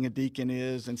what being a deacon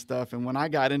is and stuff. And when I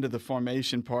got into the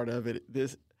formation part of it,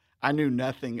 I knew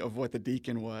nothing of what the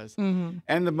deacon was. Mm-hmm.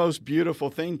 And the most beautiful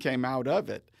thing came out of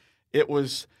it. It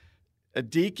was a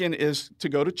deacon is to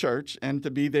go to church and to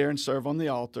be there and serve on the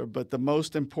altar. But the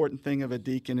most important thing of a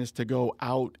deacon is to go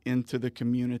out into the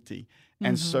community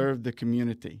and serve the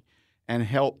community and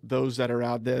help those that are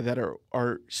out there that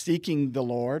are seeking the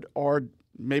Lord or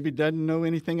maybe doesn't know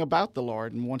anything about the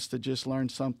Lord and wants to just learn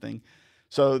something.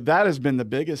 So that has been the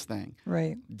biggest thing.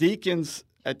 Right. Deacons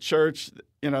at church,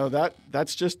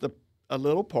 that's just a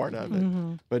little part of it.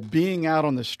 Mm-hmm. But being out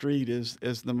on the street is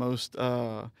the most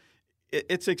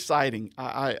it's exciting.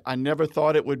 I never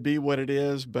thought it would be what it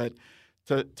is, but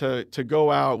to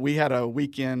go out, we had a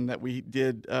weekend that we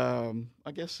did,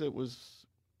 I guess it was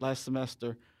last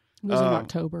semester. It was in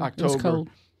October. It was cold.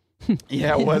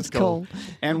 Yeah, it was cold.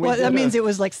 And that means it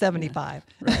was like 75.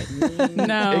 Right.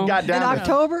 No. It got down in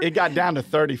October? It got down to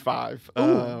 35.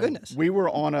 Oh, goodness. We were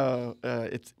on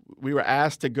we were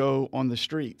asked to go on the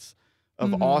streets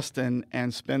of Austin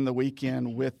and spend the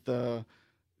weekend with the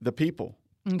people.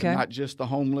 Okay. Not just the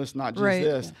homeless, not just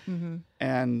this. Mm-hmm.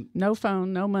 And no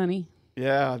phone, no money.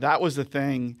 Yeah, that was the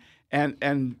thing.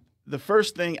 And the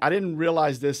first thing, I didn't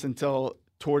realize this until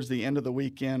towards the end of the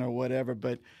weekend or whatever,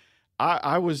 but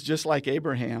I was just like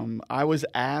Abraham. I was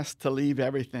asked to leave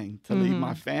everything, to leave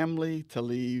my family, to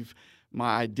leave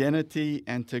my identity,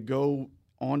 and to go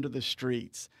onto the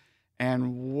streets.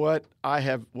 And what I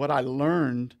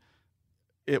learned,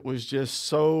 it was just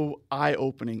so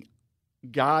eye-opening.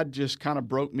 God just kind of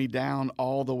broke me down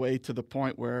all the way to the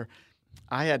point where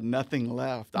I had nothing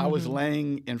left. I was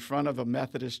laying in front of a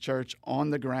Methodist church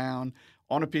on the ground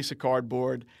on a piece of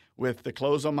cardboard with the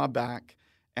clothes on my back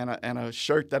and a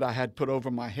shirt that I had put over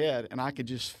my head, and I could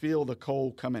just feel the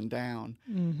cold coming down.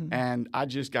 Mm-hmm. And I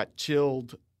just got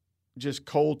chilled, just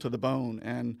cold to the bone.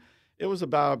 And it was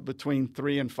about between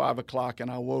 3 and 5 o'clock, and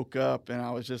I woke up, and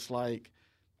I was just like,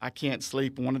 I can't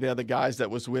sleep. One of the other guys that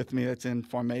was with me that's in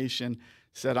formation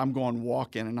said, I'm going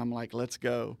walking. And I'm like, let's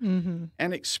go. Mm-hmm.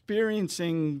 And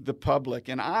experiencing the public,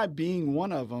 and I being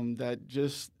one of them, that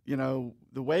just, the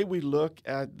way we look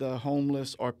at the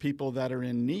homeless or people that are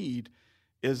in need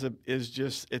is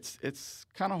just it's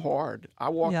kind of hard. I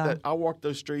walked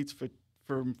those streets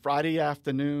from Friday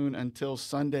afternoon until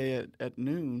Sunday at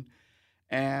noon,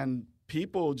 and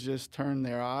people just turn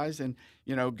their eyes. And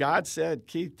God said,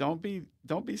 Keith, don't be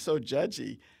so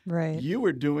judgy. Right. You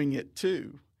were doing it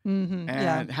too. Mm-hmm.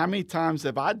 And how many times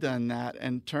have I done that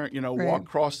and walk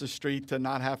across the street to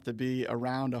not have to be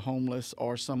around a homeless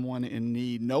or someone in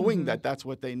need, knowing that that's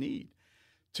what they need,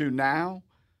 to now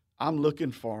I'm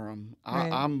looking for them.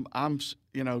 Right. I'm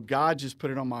God just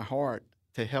put it on my heart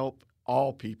to help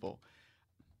all people.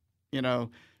 I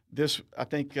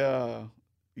think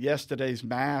yesterday's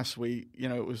Mass,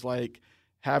 it was like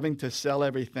having to sell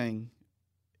everything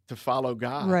to follow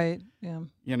God. Right. Yeah.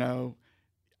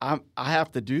 I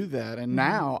have to do that. And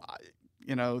now,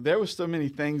 there was so many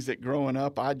things that growing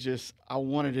up, I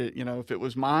wanted it, if it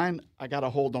was mine, I got to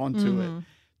hold on to it.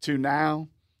 To now,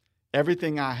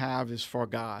 everything I have is for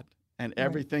God. And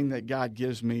everything that God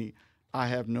gives me, I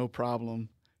have no problem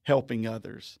helping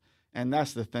others. And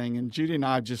that's the thing. And Judy and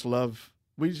I just love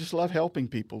helping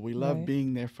people. We love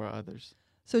being there for others.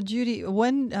 So Judy,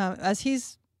 when as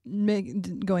he's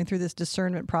going through this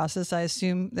discernment process, I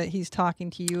assume that he's talking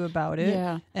to you about it.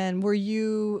 Yeah. And were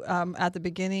you at the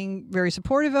beginning very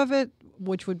supportive of it,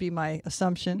 which would be my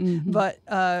assumption? Mm-hmm. But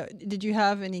did you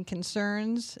have any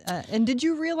concerns? And did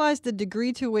you realize the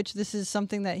degree to which this is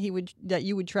something that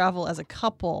you would travel as a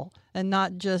couple, and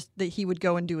not just that he would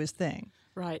go and do his thing?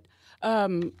 Right.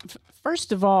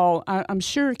 First of all, I'm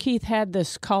sure Keith had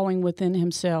this calling within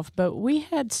himself, but we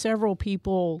had several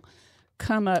people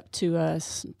come up to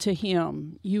us, to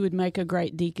him, you would make a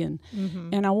great deacon. Mm-hmm.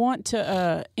 And I want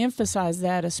to emphasize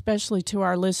that, especially to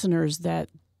our listeners,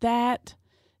 that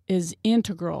is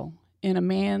integral in a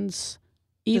man's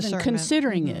even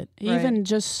considering it, even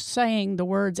just saying the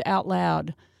words out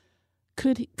loud.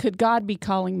 Could God be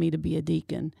calling me to be a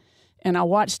deacon? And I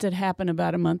watched it happen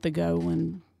about a month ago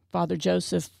when Father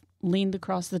Joseph leaned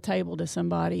across the table to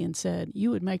somebody and said, you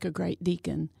would make a great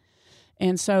deacon.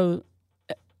 And so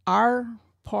our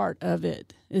part of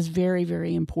it is very,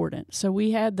 very important. So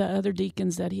we had the other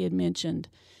deacons that he had mentioned.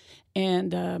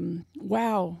 And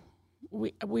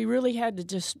we really had to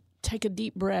just take a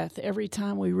deep breath every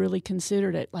time we really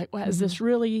considered it. Like, wow, is this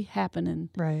really happening?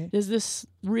 Right. Is this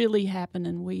really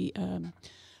happening? We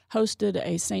hosted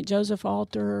a St. Joseph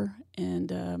altar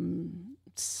and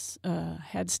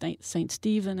had Saint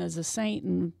Stephen as a saint,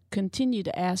 and continue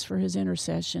to ask for his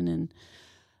intercession.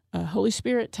 And Holy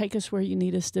Spirit, take us where you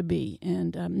need us to be.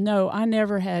 And no, I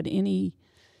never had any,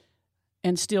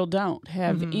 and still don't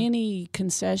have any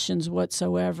concessions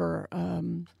whatsoever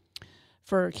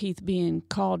for Keith being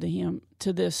called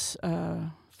to this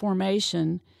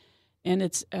formation.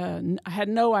 And I had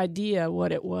no idea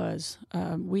what it was.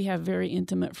 We have very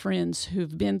intimate friends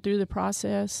who've been through the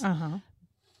process,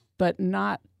 but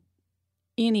not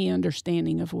any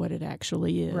understanding of what it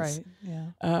actually is. Right,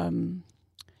 yeah.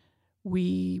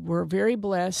 We were very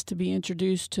blessed to be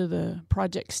introduced to the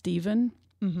Project Stephen,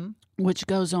 which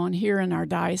goes on here in our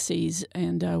diocese.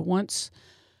 And once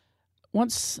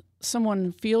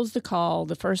someone feels the call,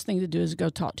 the first thing to do is go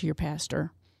talk to your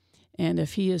pastor. And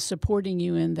if he is supporting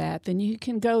you in that, then you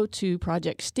can go to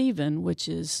Project Stephen, which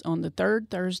is on the third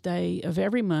Thursday of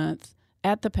every month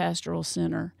at the Pastoral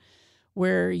Center,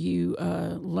 where you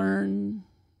learn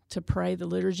to pray the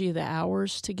Liturgy of the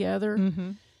Hours together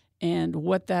and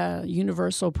what the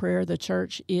universal prayer of the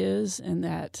church is, and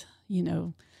that,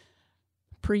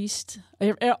 priest,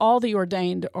 all the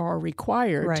ordained are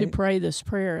required to pray this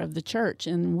prayer of the church,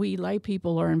 and we lay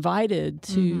people are invited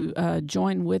to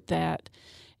join with that.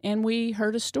 And we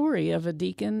heard a story of a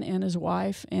deacon and his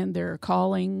wife and their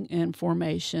calling and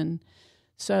formation.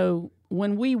 So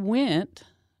when we went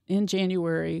in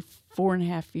January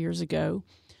 4.5 years ago,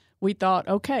 we thought,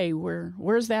 okay,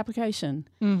 where's the application?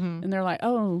 And they're like,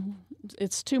 oh,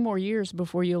 it's 2 more years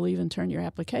before you'll even turn your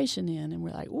application in. And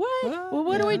we're like, what? Well,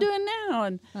 what are we doing now?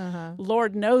 And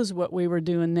Lord knows what we were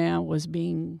doing now was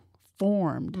being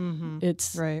formed.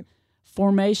 It's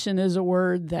formation is a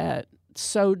word that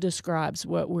so describes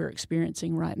what we're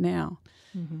experiencing right now.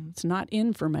 It's not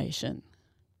information.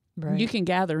 You can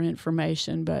gather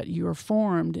information, but you are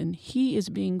formed, and he is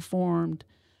being formed.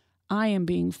 I am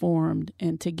being formed,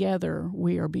 and together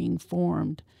we are being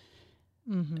formed.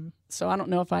 So I don't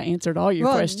know if I answered all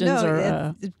your questions.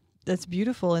 No, that's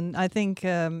beautiful, and I think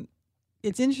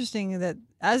it's interesting that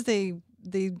as the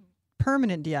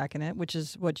permanent diaconate, which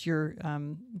is what you're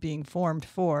being formed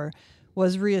for,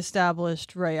 was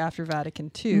reestablished right after Vatican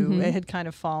II. It had kind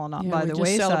of fallen off by the wayside.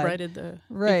 We just celebrated the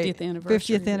 50th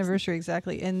anniversary. 50th anniversary,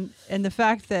 exactly. And the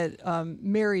fact that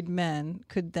married men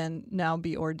could then now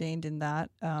be ordained in that,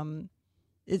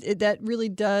 that really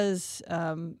does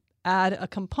add a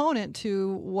component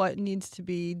to what needs to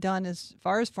be done as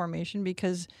far as formation,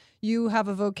 because you have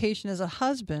a vocation as a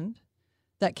husband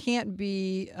that can't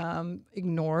be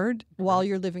ignored while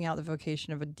you're living out the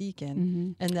vocation of a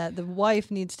deacon, and that the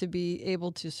wife needs to be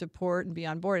able to support and be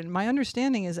on board. And my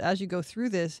understanding is, as you go through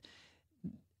this,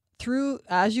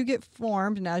 as you get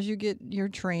formed and as you get your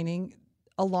training,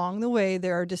 along the way,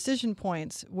 there are decision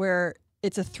points where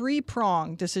it's a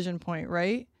 3-pronged decision point,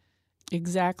 right?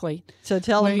 Exactly. So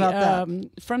tell them about that.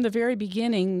 From the very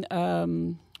beginning,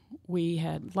 we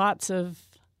had lots of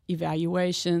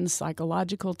evaluations,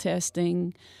 psychological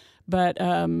testing, but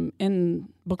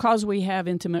and because we have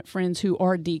intimate friends who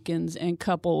are deacons and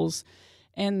couples,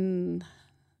 and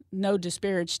no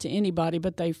disparage to anybody,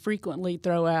 but they frequently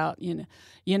throw out,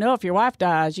 if your wife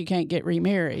dies, you can't get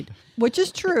remarried. Which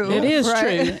is true. It is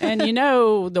true. And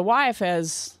the wife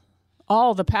has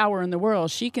all the power in the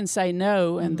world. She can say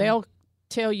no, and they'll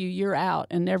tell you you're out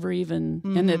and never even,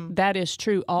 and that is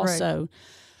true also. Right.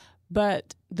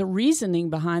 But the reasoning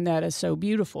behind that is so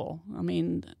beautiful. I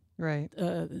mean,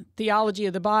 theology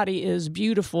of the body is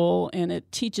beautiful, and it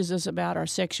teaches us about our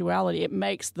sexuality. It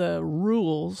makes the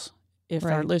rules, if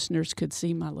our listeners could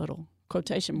see my little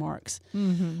quotation marks,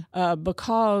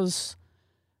 because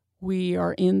we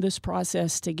are in this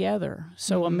process together.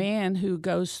 So a man who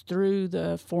goes through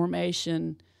the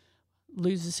formation,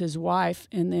 loses his wife,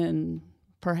 and then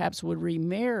perhaps would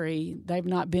remarry, they've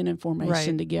not been in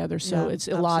formation together, so it's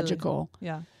illogical.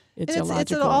 Absolutely. It's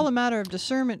illogical. It's all a matter of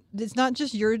discernment. It's not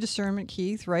just your discernment,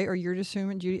 Keith, right, or your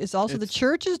discernment, Judy. It's also the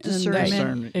church's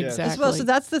discernment, exactly. As well. So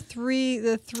that's the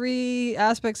three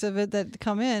aspects of it that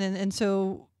come in, and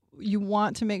so you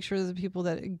want to make sure that the people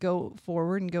that go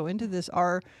forward and go into this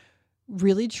are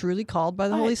really truly called by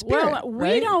the Holy Spirit. Well,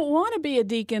 we don't want to be a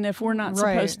deacon if we're not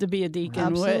supposed to be a deacon.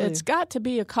 Absolutely. It's got to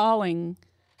be a calling.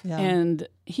 And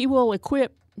he will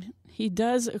equip. He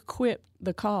does equip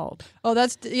the called. Oh,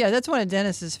 that's one of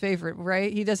Dennis's favorite,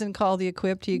 right? He doesn't call the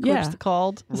equipped; he equips the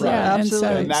called. Right. Yeah,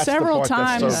 absolutely. And that's several the part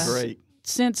times that's so great.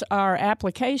 Since our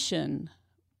application,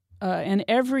 and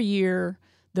every year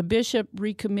the bishop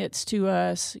recommits to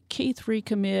us, Keith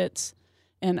recommits,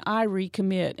 and I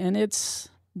recommit, and it's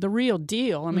the real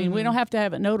deal. I mean, we don't have to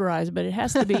have it notarized, but it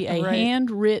has to be a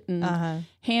handwritten,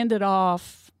 handed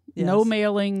off No Yes.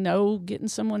 mailing, no getting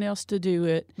someone else to do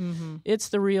it. Mm-hmm. It's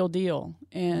the real deal.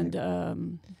 And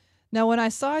Now, when I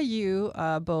saw you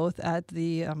both at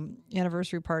the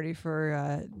anniversary party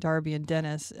for Darby and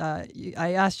Dennis,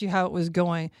 I asked you how it was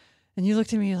going, and you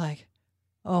looked at me like,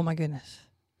 oh my goodness.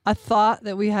 I thought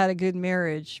that we had a good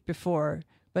marriage before,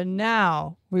 but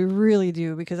now we really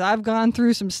do, because I've gone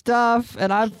through some stuff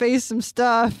and I've faced some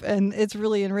stuff, and it's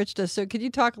really enriched us. So could you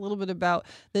talk a little bit about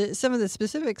some of the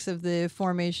specifics of the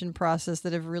formation process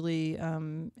that have really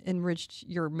enriched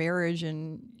your marriage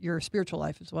and your spiritual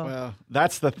life as well? Well,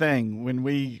 that's the thing. When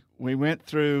we went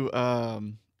through our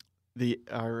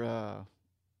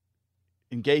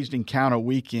Engaged Encounter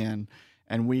weekend,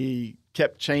 and we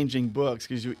kept changing books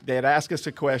because they had asked us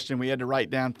a question, we had to write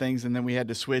down things, and then we had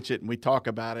to switch it and we talk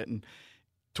about it. And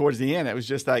towards the end, it was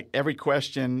just like every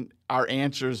question, our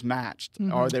answers matched,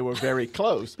 or they were very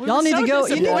close. Y'all need to go.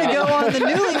 You need to go on the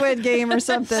Newlywed Game or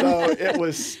something. So it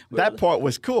was, that part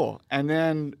was cool. And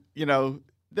then,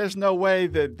 there's no way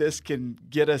that this can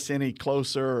get us any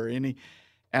closer or any,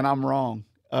 and I'm wrong.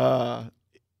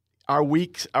 Our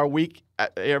week,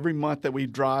 every month that we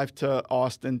drive to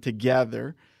Austin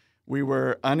together, we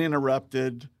were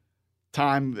uninterrupted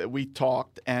time that we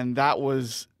talked, and that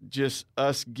was just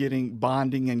us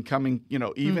bonding and coming,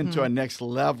 even to a next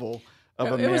level of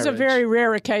a marriage. It was a very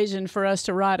rare occasion for us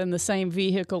to ride in the same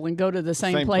vehicle and go to the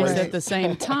same place at the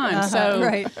same time.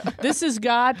 So this is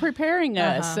God preparing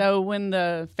us. So when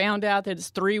found out that it's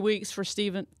 3 weeks for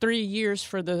 3 years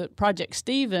for the Project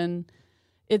Stephen,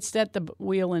 it set the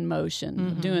wheel in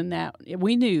motion doing that.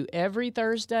 We knew every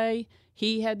Thursday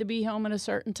he had to be home at a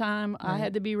certain time. I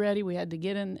had to be ready. We had to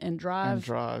get in and drive.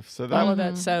 So all of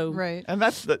that. So and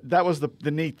that was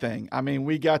the neat thing. I mean,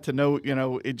 we got to know.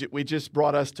 We just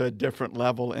brought us to a different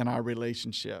level in our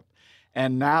relationship.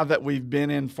 And now that we've been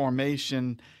in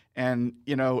formation, and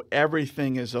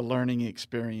everything is a learning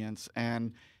experience.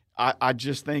 And I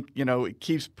just think it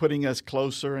keeps putting us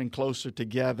closer and closer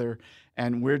together.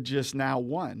 And we're just now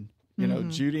one.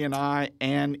 Judy and I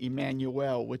and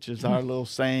Emmanuel, which is our little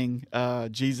saying,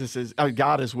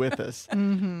 God is with us.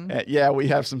 We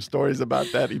have some stories about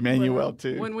that, Emmanuel,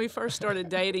 too. When we first started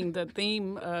dating, the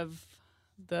theme of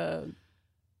the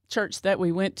church that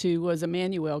we went to was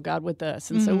Emmanuel, God with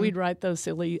us. And so we'd write those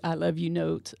silly I love you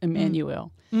notes,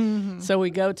 Emmanuel. So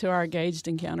we go to our Engaged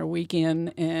Encounter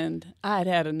weekend, and I had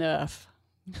had enough.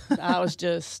 I was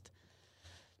just...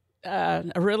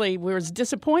 we were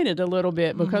disappointed a little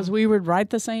bit because we would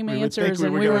write the same answers,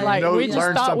 and we were like, we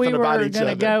just thought we were going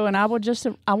to go, and I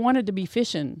wanted to be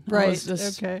fishing. Right.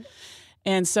 Okay.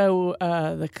 And so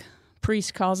the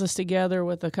priest calls us together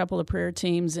with a couple of prayer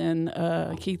teams, and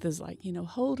Keith is like,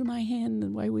 hold my hand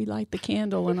the way we light the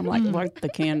candle, and I'm like, light the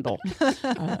candle.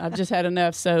 I've just had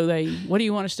enough. So what do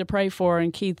you want us to pray for?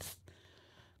 And Keith,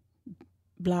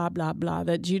 blah, blah, blah,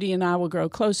 that Judy and I will grow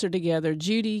closer together,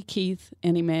 Judy, Keith,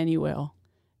 and Emmanuel.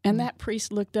 And that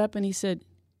priest looked up and he said,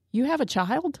 you have a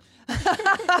child? And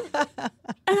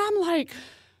I'm like,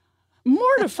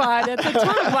 mortified at the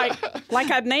time,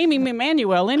 like I'd name him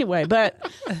Emmanuel anyway. But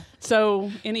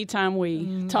so anytime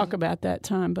we talk about that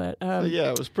time, but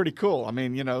it was pretty cool. I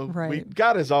mean,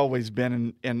 God has always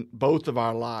been in both of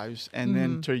our lives, and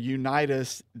then to unite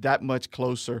us that much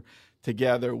closer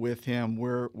together with him,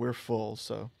 we're full.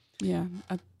 So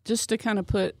just to kind of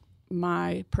put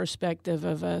my perspective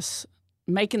of us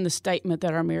making the statement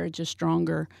that our marriage is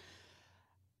stronger,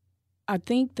 I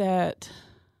think that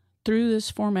through this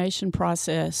formation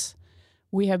process,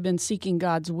 we have been seeking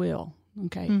God's will.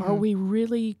 Okay, are we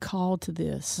really called to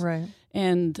this? Right.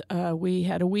 And we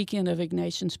had a weekend of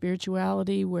Ignatian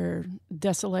spirituality where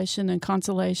desolation and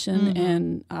consolation,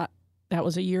 and that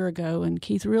was a year ago, and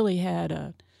Keith really had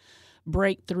a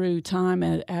breakthrough time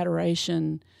at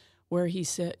adoration where he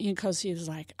said, because he was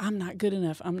like, I'm not good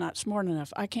enough, I'm not smart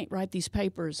enough, I can't write these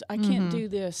papers, I can't do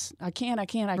this, I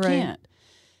can't.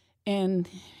 And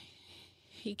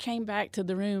he came back to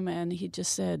the room and he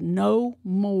just said, no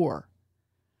more.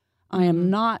 I am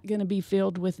not going to be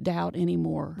filled with doubt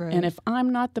anymore. Right. And if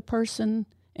I'm not the person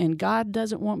and God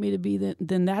doesn't want me to be that,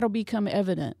 then that'll become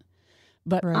evident.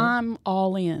 But I'm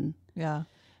all in. Yeah.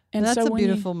 And that's so a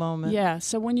beautiful moment. Yeah.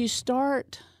 So when you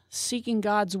start seeking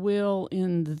God's will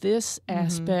in this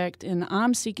aspect, and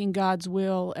I'm seeking God's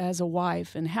will as a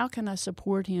wife, and how can I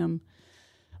support him?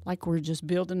 Like we're just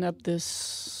building up this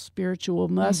spiritual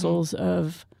muscles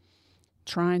of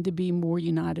trying to be more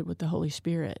united with the Holy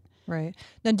Spirit. Right.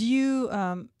 Now, do you,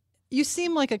 you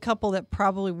seem like a couple that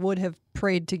probably would have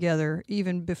prayed together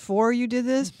even before you did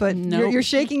this, but you're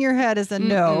shaking your head as a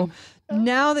no.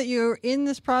 Now that you're in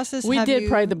this process, we did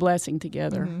pray the blessing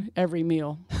together every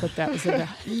meal, but that was about.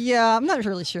 Yeah, I'm not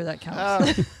really sure that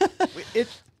counts.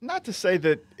 It's not to say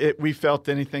that we felt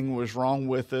anything was wrong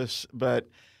with us, but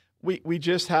we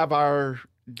just have our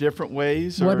different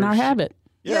ways. Wasn't our habit.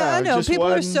 Yeah, I know.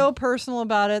 People are so personal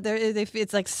about it.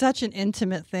 It's like such an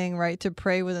intimate thing, right, to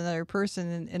pray with another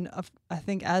person. And I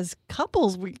think as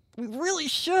couples, we really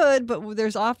should, but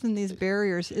there's often these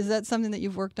barriers. Is that something that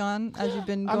you've worked on as you've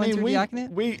been going through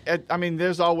diaconate?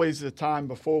 There's always a time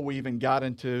before we even got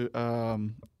into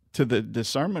to the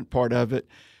discernment part of it.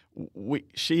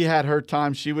 She had her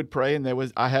time she would pray,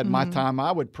 and I had my time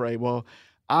I would pray. Well,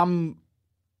 I'm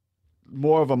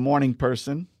more of a morning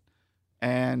person.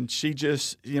 And she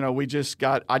just,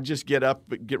 I just get up,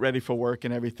 get ready for work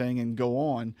and everything and go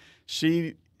on.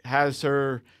 She has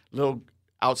her little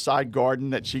outside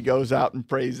garden that she goes out and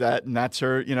prays at, and that's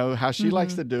her, how she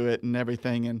likes to do it and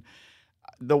everything. And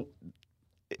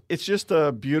it's just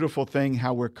a beautiful thing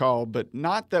how we're called, but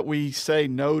not that we say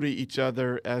no to each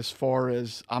other as far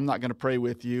as I'm not going to pray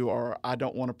with you or I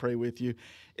don't want to pray with you.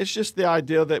 It's just the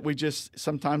idea that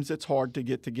sometimes it's hard to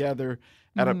get together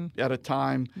at a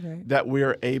time that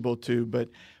we're able to. But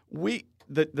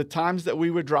the times that we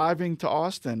were driving to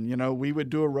Austin, we would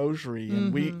do a rosary,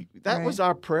 and that was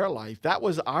our prayer life. That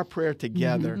was our prayer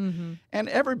together. And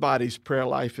everybody's prayer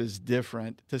life is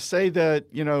different. To say that,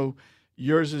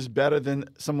 yours is better than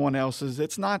someone else's,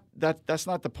 that's not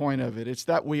the point of it. It's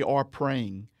that we are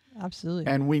praying.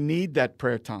 Absolutely. And we need that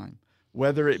prayer time,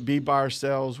 whether it be by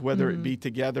ourselves, whether it be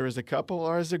together as a couple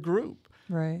or as a group.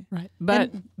 Right.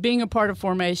 But being a part of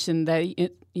formation,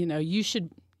 you should,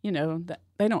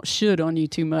 they don't should on you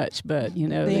too much, but,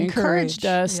 they encouraged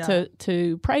us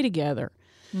to pray together.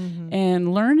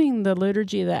 And learning the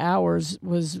Liturgy of the Hours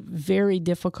was very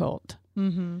difficult.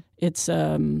 It's,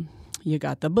 you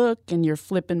got the book and you're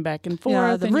flipping back and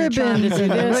forth and you're trying to do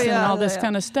this and all this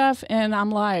kind of stuff. And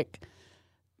I'm like,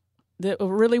 that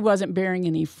really wasn't bearing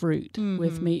any fruit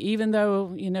with me, even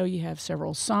though, you have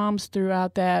several Psalms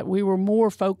throughout that. We were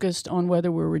more focused on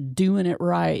whether we were doing it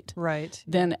right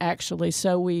than actually.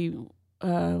 So we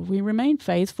remain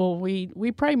faithful.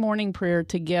 We pray morning prayer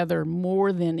together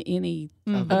more than any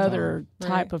other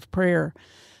type of prayer.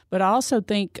 But I also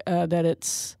think that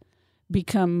it's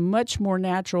become much more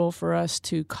natural for us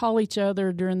to call each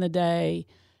other during the day,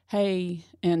 hey,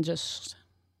 and just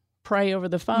pray over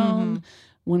the phone.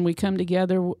 When we come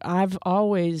together, I've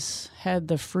always had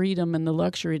the freedom and the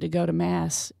luxury to go to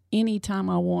Mass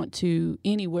anytime I want to,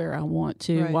 anywhere I want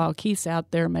to, while Keith's out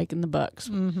there making the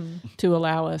bucks to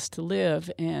allow us to live,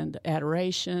 and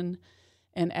adoration.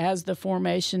 And as the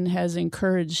formation has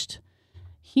encouraged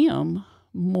him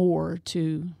more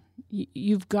to,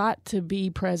 you've got to be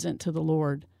present to the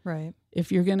Lord. Right.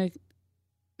 If you're going to,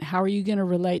 how are you going to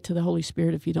relate to the Holy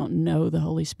Spirit if you don't know the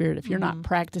Holy Spirit, if you're not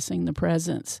practicing the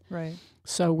presence? Right.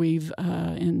 So we've,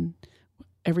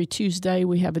 every Tuesday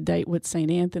we have a date with St.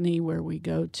 Anthony where we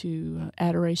go to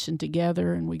adoration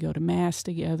together, and we go to Mass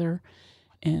together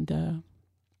and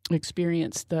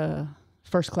experience the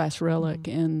first class relic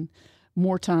and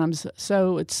more times.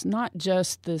 So it's not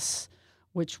just this,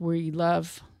 which we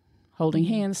love, holding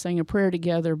hands, saying a prayer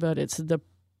together, but it's the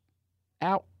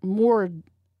more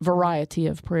variety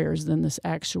of prayers than this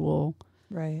actual.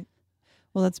 Right.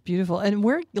 Well, that's beautiful. And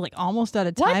we're almost out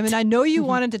of time. And I know you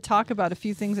wanted to talk about a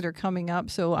few things that are coming up,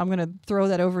 so I'm going to throw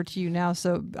that over to you now.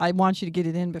 So I want you to get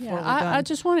it in before we're done. I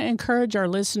just want to encourage our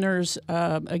listeners,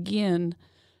 again,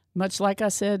 much like I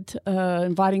said,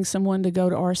 inviting someone to go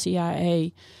to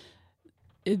RCIA.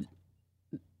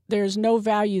 There's no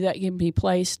value that can be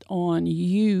placed on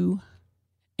you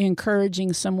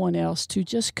encouraging someone else to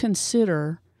just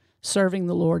consider serving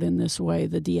the Lord in this way,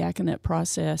 the diaconate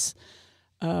process.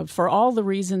 For all the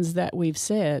reasons that we've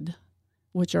said,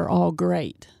 which are all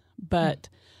great, but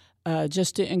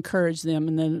just to encourage them.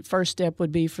 And the first step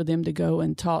would be for them to go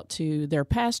and talk to their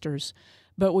pastors.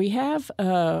 But we have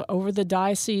over the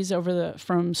diocese,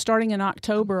 from starting in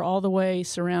October all the way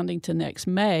surrounding to next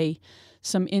May,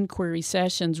 some inquiry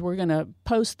sessions. We're going to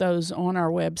post those on our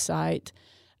website.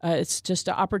 It's just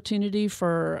an opportunity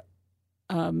for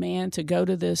a man to go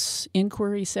to this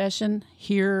inquiry session,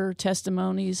 hear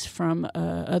testimonies from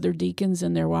other deacons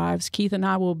and their wives. Keith and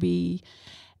I will be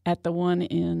at the one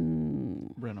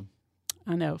in Brenham.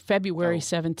 February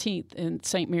 17th in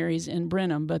St. Mary's in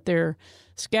Brenham, but they're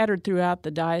scattered throughout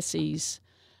the diocese.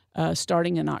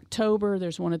 Starting in October,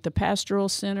 there's one at the Pastoral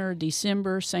Center,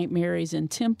 December, St. Mary's in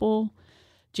Temple,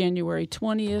 January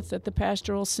 20th at the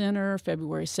Pastoral Center,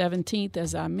 February 17th,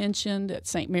 as I mentioned, at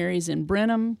St. Mary's in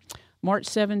Brenham, March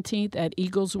 17th at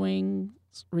Eagles Wing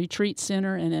Retreat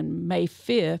Center, and then May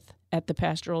 5th at the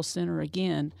Pastoral Center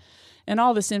again. And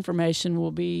all this information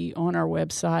will be on our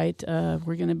website.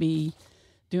 We're going to be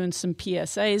doing some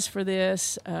PSAs for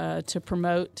this to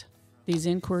promote these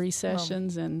inquiry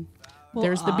sessions, and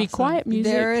there's the Be Quiet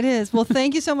music. There it is. Well,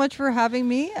 thank you so much for having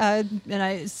me. And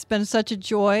it's been such a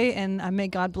joy, and may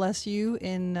God bless you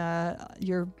in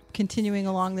your continuing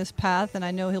along this path. And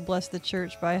I know He'll bless the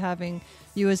church by having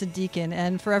you as a deacon.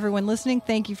 And for everyone listening,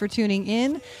 thank you for tuning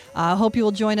in. I hope you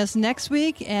will join us next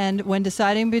week. And when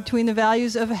deciding between the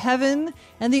values of heaven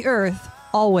and the earth,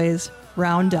 always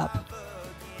round up.